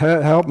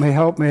 Help me.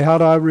 How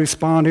do I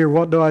respond here?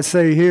 What do I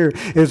say here?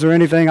 Is there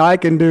anything I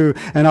can do?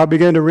 And I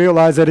begin to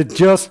realize that it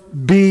just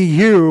be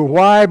you.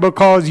 Why?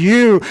 Because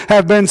you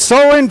have been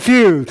so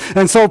infused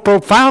and so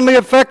profoundly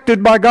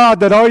affected by God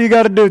that all you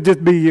got to do is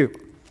just be you.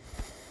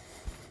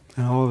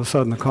 And all of a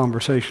sudden the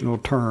conversation will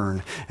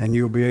turn and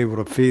you'll be able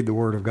to feed the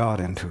Word of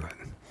God into it.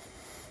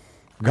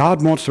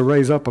 God wants to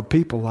raise up a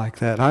people like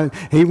that.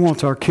 He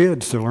wants our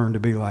kids to learn to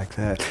be like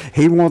that.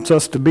 He wants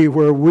us to be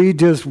where we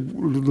just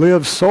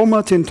live so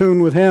much in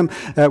tune with Him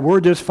that we're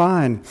just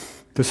fine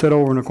to sit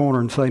over in a corner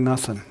and say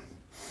nothing.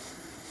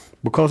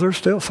 Because there's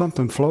still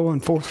something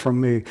flowing forth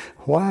from me.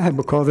 Why?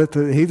 Because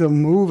He's a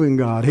moving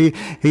God.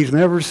 He's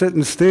never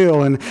sitting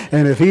still. And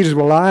if He's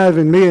alive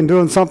in me and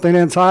doing something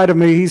inside of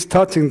me, He's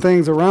touching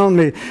things around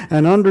me.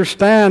 And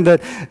understand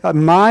that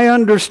my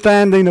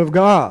understanding of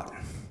God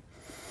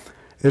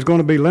is going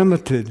to be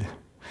limited.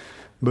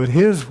 But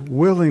His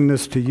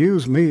willingness to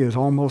use me is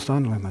almost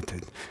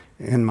unlimited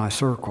in my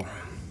circle.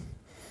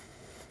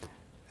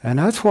 And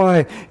that's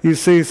why you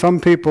see some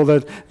people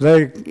that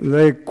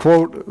they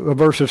quote a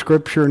verse of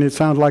Scripture and it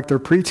sounds like they're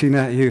preaching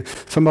at you.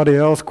 Somebody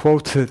else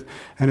quotes it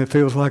and it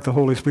feels like the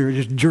Holy Spirit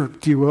just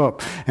jerked you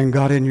up and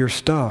got in your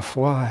stuff.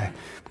 Why?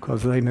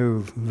 Because they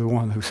knew the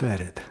one who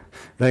said it.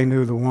 They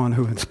knew the one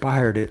who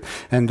inspired it.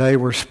 And they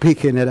were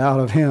speaking it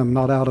out of Him,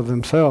 not out of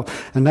themselves.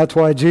 And that's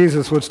why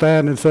Jesus would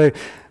stand and say,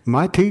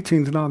 My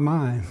teaching's not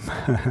mine.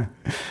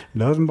 It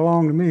doesn't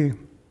belong to me.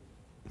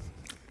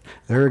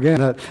 There again,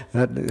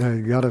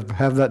 you got to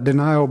have that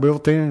denial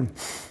built in.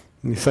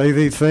 You say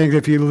these things,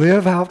 if you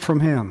live out from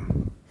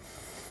Him,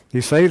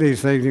 you say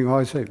these things, you can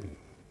always say,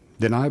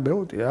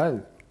 deniability,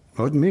 it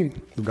wasn't me,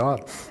 it was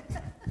God.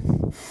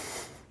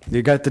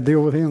 You got to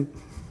deal with Him.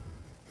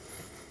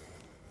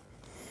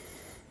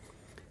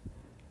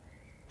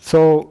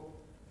 So,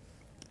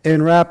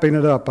 in wrapping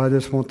it up, I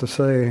just want to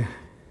say,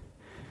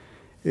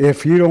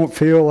 if you don't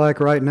feel like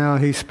right now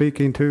He's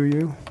speaking to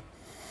you,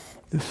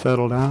 just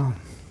settle down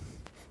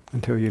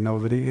until you know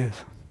that He is.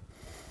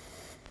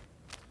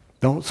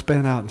 Don't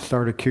spin out and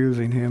start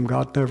accusing Him.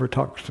 God never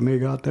talks to me.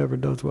 God never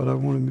does what I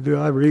want Him to do.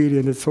 I read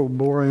it, it's so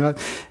boring.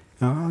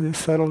 No,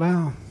 just settle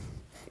down.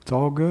 It's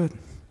all good.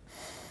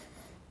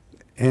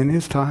 In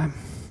His time.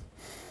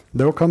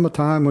 There'll come a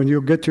time when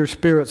you'll get your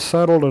spirit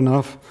settled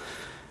enough.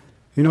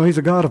 You know, He's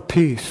a God of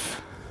peace.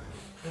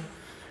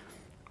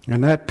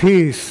 And that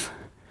peace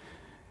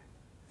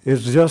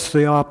is just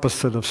the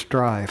opposite of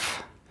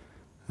strife.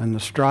 And the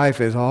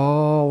strife is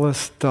all this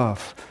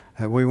stuff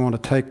that we want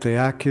to take the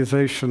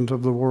accusations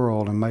of the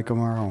world and make them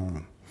our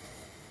own.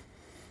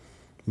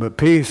 But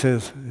peace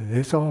is,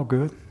 it's all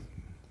good.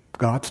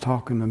 God's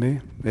talking to me.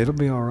 It'll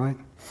be all right.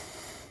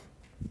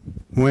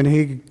 When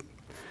He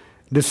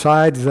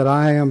decides that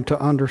I am to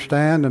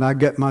understand and I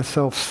get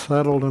myself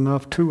settled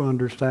enough to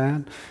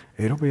understand,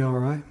 it'll be all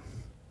right.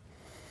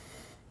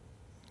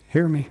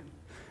 Hear me.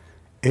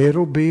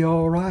 It'll be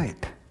all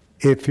right.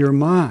 If you're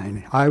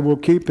mine, I will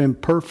keep in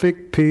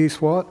perfect peace,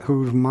 what?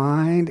 Whose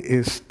mind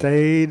is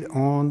stayed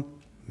on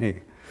me.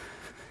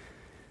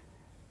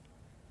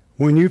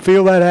 When you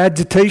feel that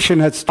agitation,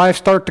 that strife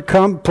start to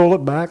come, pull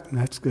it back.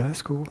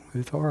 That's cool.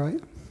 It's all right.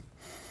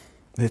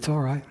 It's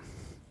all right.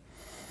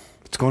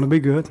 It's going to be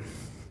good.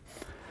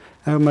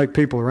 That'll make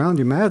people around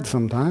you mad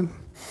sometimes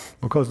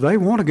because they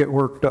want to get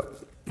worked up.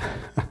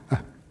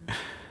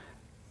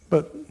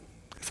 But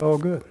it's all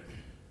good.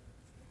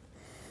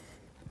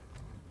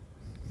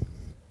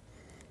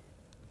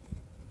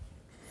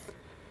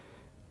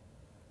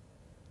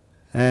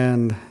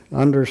 And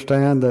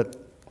understand that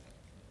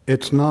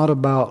it's not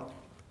about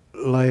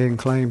laying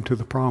claim to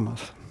the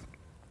promise.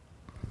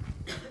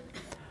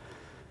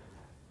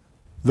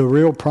 The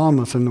real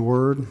promise in the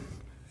Word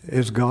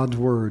is God's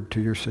Word to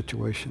your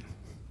situation.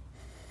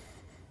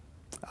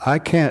 I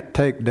can't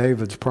take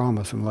David's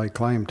promise and lay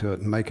claim to it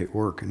and make it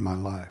work in my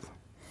life.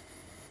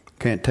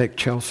 Can't take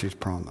Chelsea's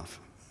promise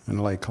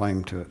and lay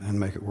claim to it and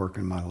make it work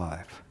in my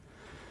life.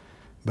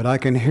 But I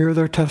can hear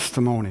their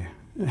testimony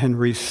and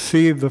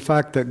receive the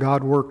fact that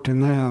God worked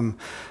in them.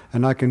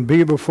 And I can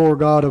be before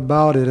God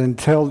about it and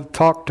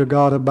talk to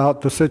God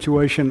about the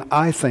situation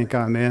I think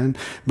I'm in,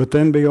 but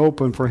then be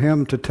open for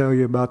Him to tell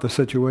you about the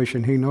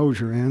situation He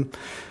knows you're in.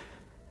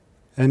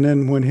 And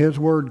then when His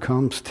Word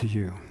comes to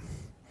you.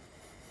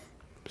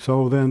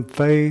 So then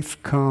faith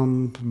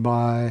comes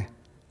by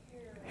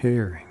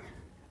hearing.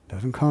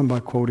 Doesn't come by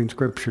quoting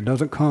Scripture.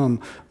 Doesn't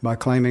come by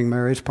claiming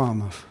Mary's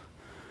promise.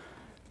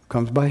 It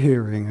comes by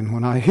hearing. And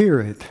when I hear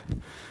it,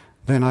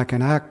 then I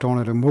can act on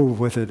it and move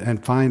with it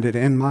and find it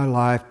in my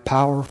life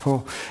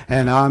powerful,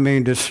 and I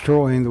mean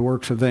destroying the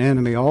works of the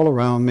enemy all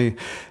around me,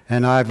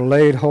 and I've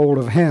laid hold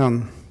of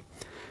Him.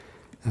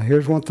 Now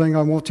here's one thing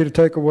I want you to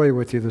take away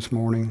with you this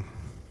morning.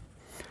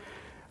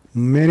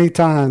 Many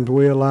times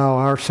we allow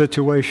our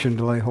situation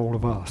to lay hold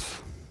of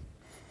us.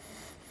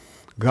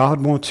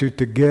 God wants you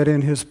to get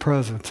in His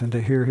presence and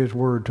to hear His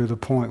Word to the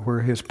point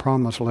where His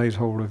promise lays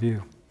hold of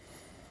you.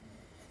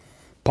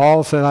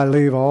 Paul said, I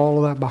leave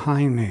all of that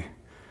behind me.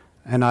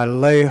 And I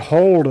lay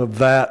hold of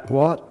that,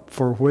 what?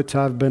 For which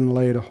I've been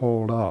laid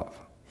hold of.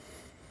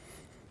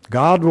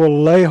 God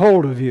will lay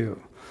hold of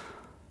you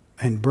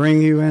and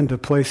bring you into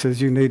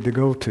places you need to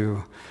go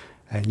to.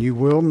 And you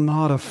will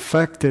not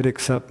affect it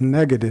except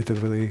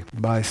negatively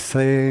by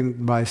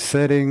saying, by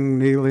sitting,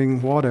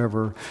 kneeling,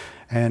 whatever,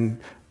 and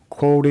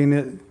quoting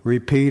it,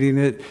 repeating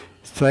it,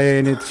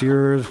 saying it's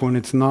yours when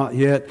it's not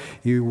yet.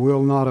 You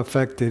will not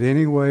affect it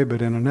anyway,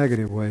 but in a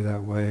negative way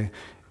that way.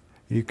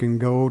 You can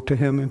go to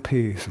Him in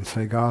peace and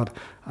say, God,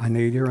 I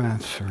need your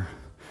answer.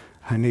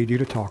 I need you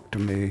to talk to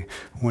me.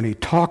 When He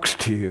talks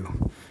to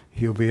you,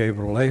 you'll be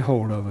able to lay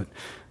hold of it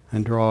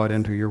and draw it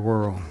into your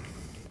world.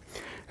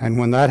 And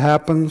when that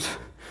happens,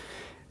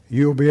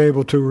 you'll be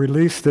able to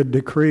release the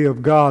decree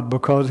of God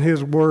because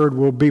His Word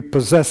will be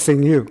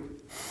possessing you.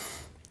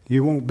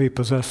 You won't be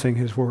possessing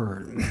His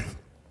Word.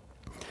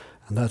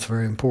 And that's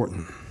very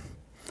important.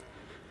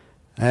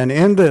 And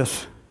in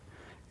this,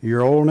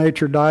 your old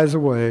nature dies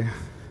away,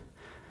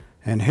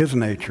 and His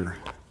nature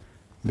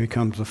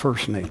becomes the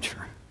first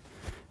nature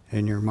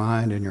in your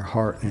mind, in your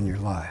heart, in your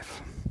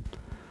life.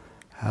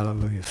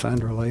 Hallelujah.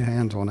 Sandra, lay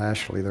hands on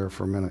Ashley there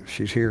for a minute.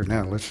 She's here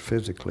now. Let's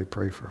physically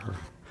pray for her.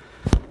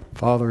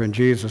 Father, in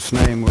Jesus'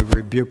 name, we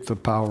rebuke the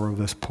power of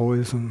this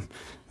poison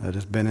that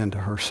has been into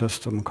her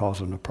system,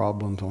 causing the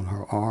problems on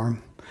her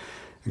arm.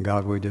 And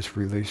God, we just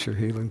release your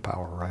healing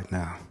power right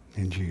now,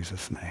 in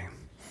Jesus' name.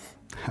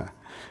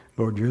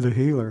 Lord, you're the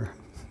healer.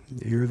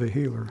 You're the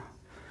healer.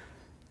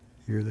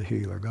 You're the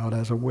healer. God,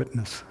 as a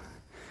witness.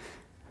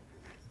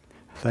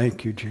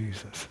 Thank you,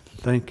 Jesus.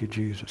 Thank you,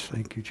 Jesus.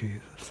 Thank you,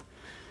 Jesus.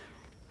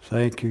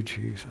 Thank you,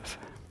 Jesus.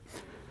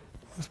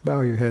 Let's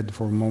bow your head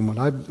for a moment.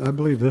 I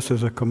believe this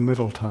is a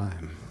committal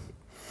time,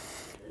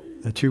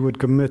 that you would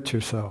commit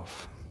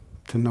yourself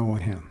to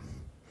knowing him.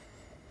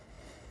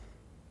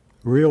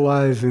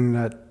 Realizing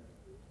that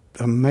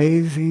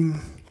amazing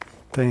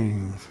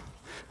things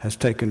has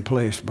taken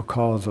place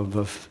because of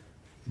the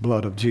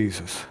blood of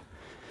Jesus.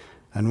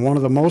 And one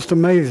of the most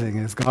amazing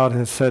is God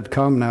has said,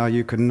 come now,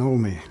 you can know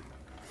me.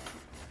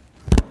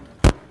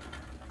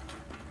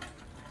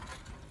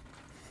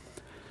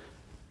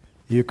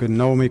 You can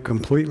know me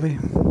completely.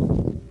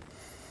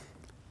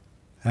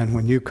 And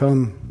when you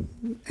come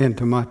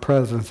into my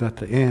presence at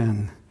the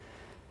end,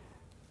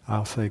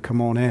 I'll say,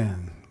 come on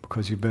in,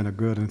 because you've been a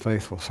good and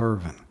faithful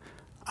servant.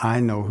 I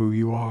know who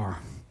you are.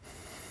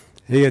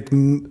 I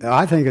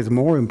think it's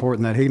more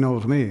important that he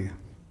knows me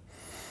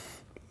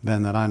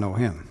than that I know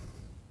him.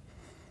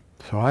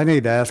 So I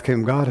need to ask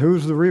him, God,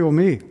 who's the real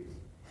me?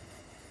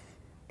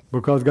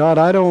 Because, God,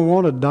 I don't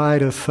want to die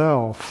to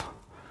self.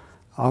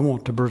 I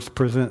want to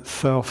present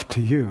self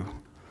to you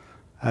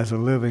as a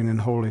living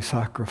and holy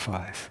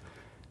sacrifice,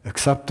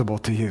 acceptable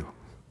to you.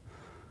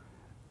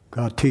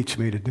 God, teach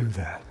me to do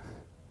that.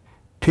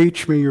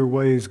 Teach me your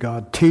ways,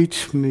 God.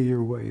 Teach me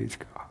your ways,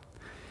 God.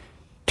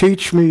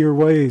 Teach me your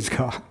ways,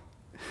 God.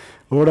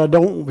 Lord, I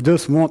don't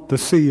just want to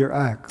see your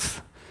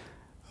acts.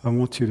 I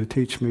want you to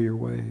teach me your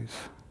ways.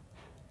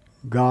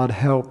 God,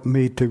 help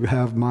me to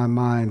have my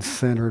mind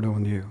centered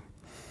on you.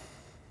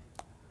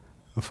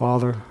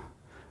 Father,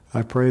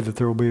 I pray that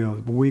there will be a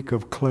week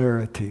of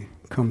clarity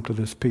come to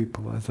this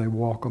people as they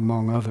walk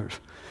among others.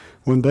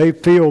 When they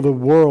feel the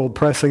world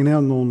pressing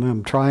in on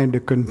them, trying to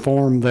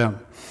conform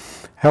them,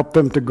 help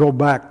them to go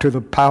back to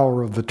the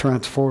power of the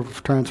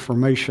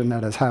transformation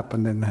that has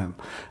happened in them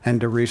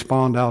and to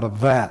respond out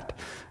of that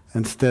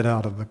instead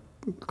out of the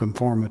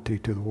conformity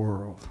to the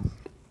world.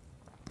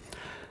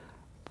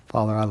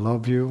 Father, I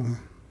love you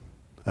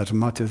as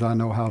much as I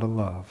know how to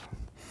love.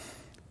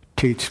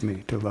 Teach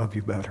me to love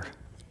you better.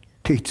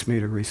 Teach me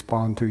to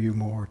respond to you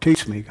more.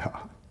 Teach me,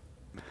 God.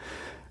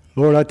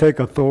 Lord, I take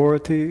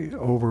authority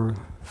over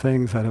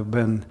things that have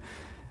been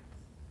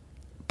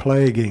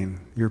plaguing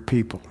your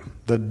people.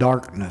 The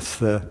darkness,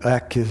 the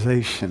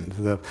accusations,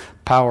 the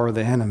power of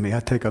the enemy. I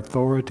take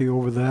authority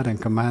over that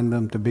and command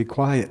them to be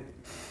quiet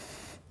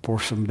for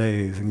some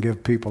days and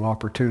give people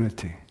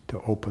opportunity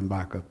to open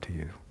back up to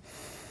you.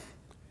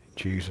 In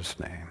Jesus'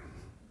 name,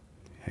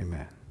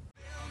 amen.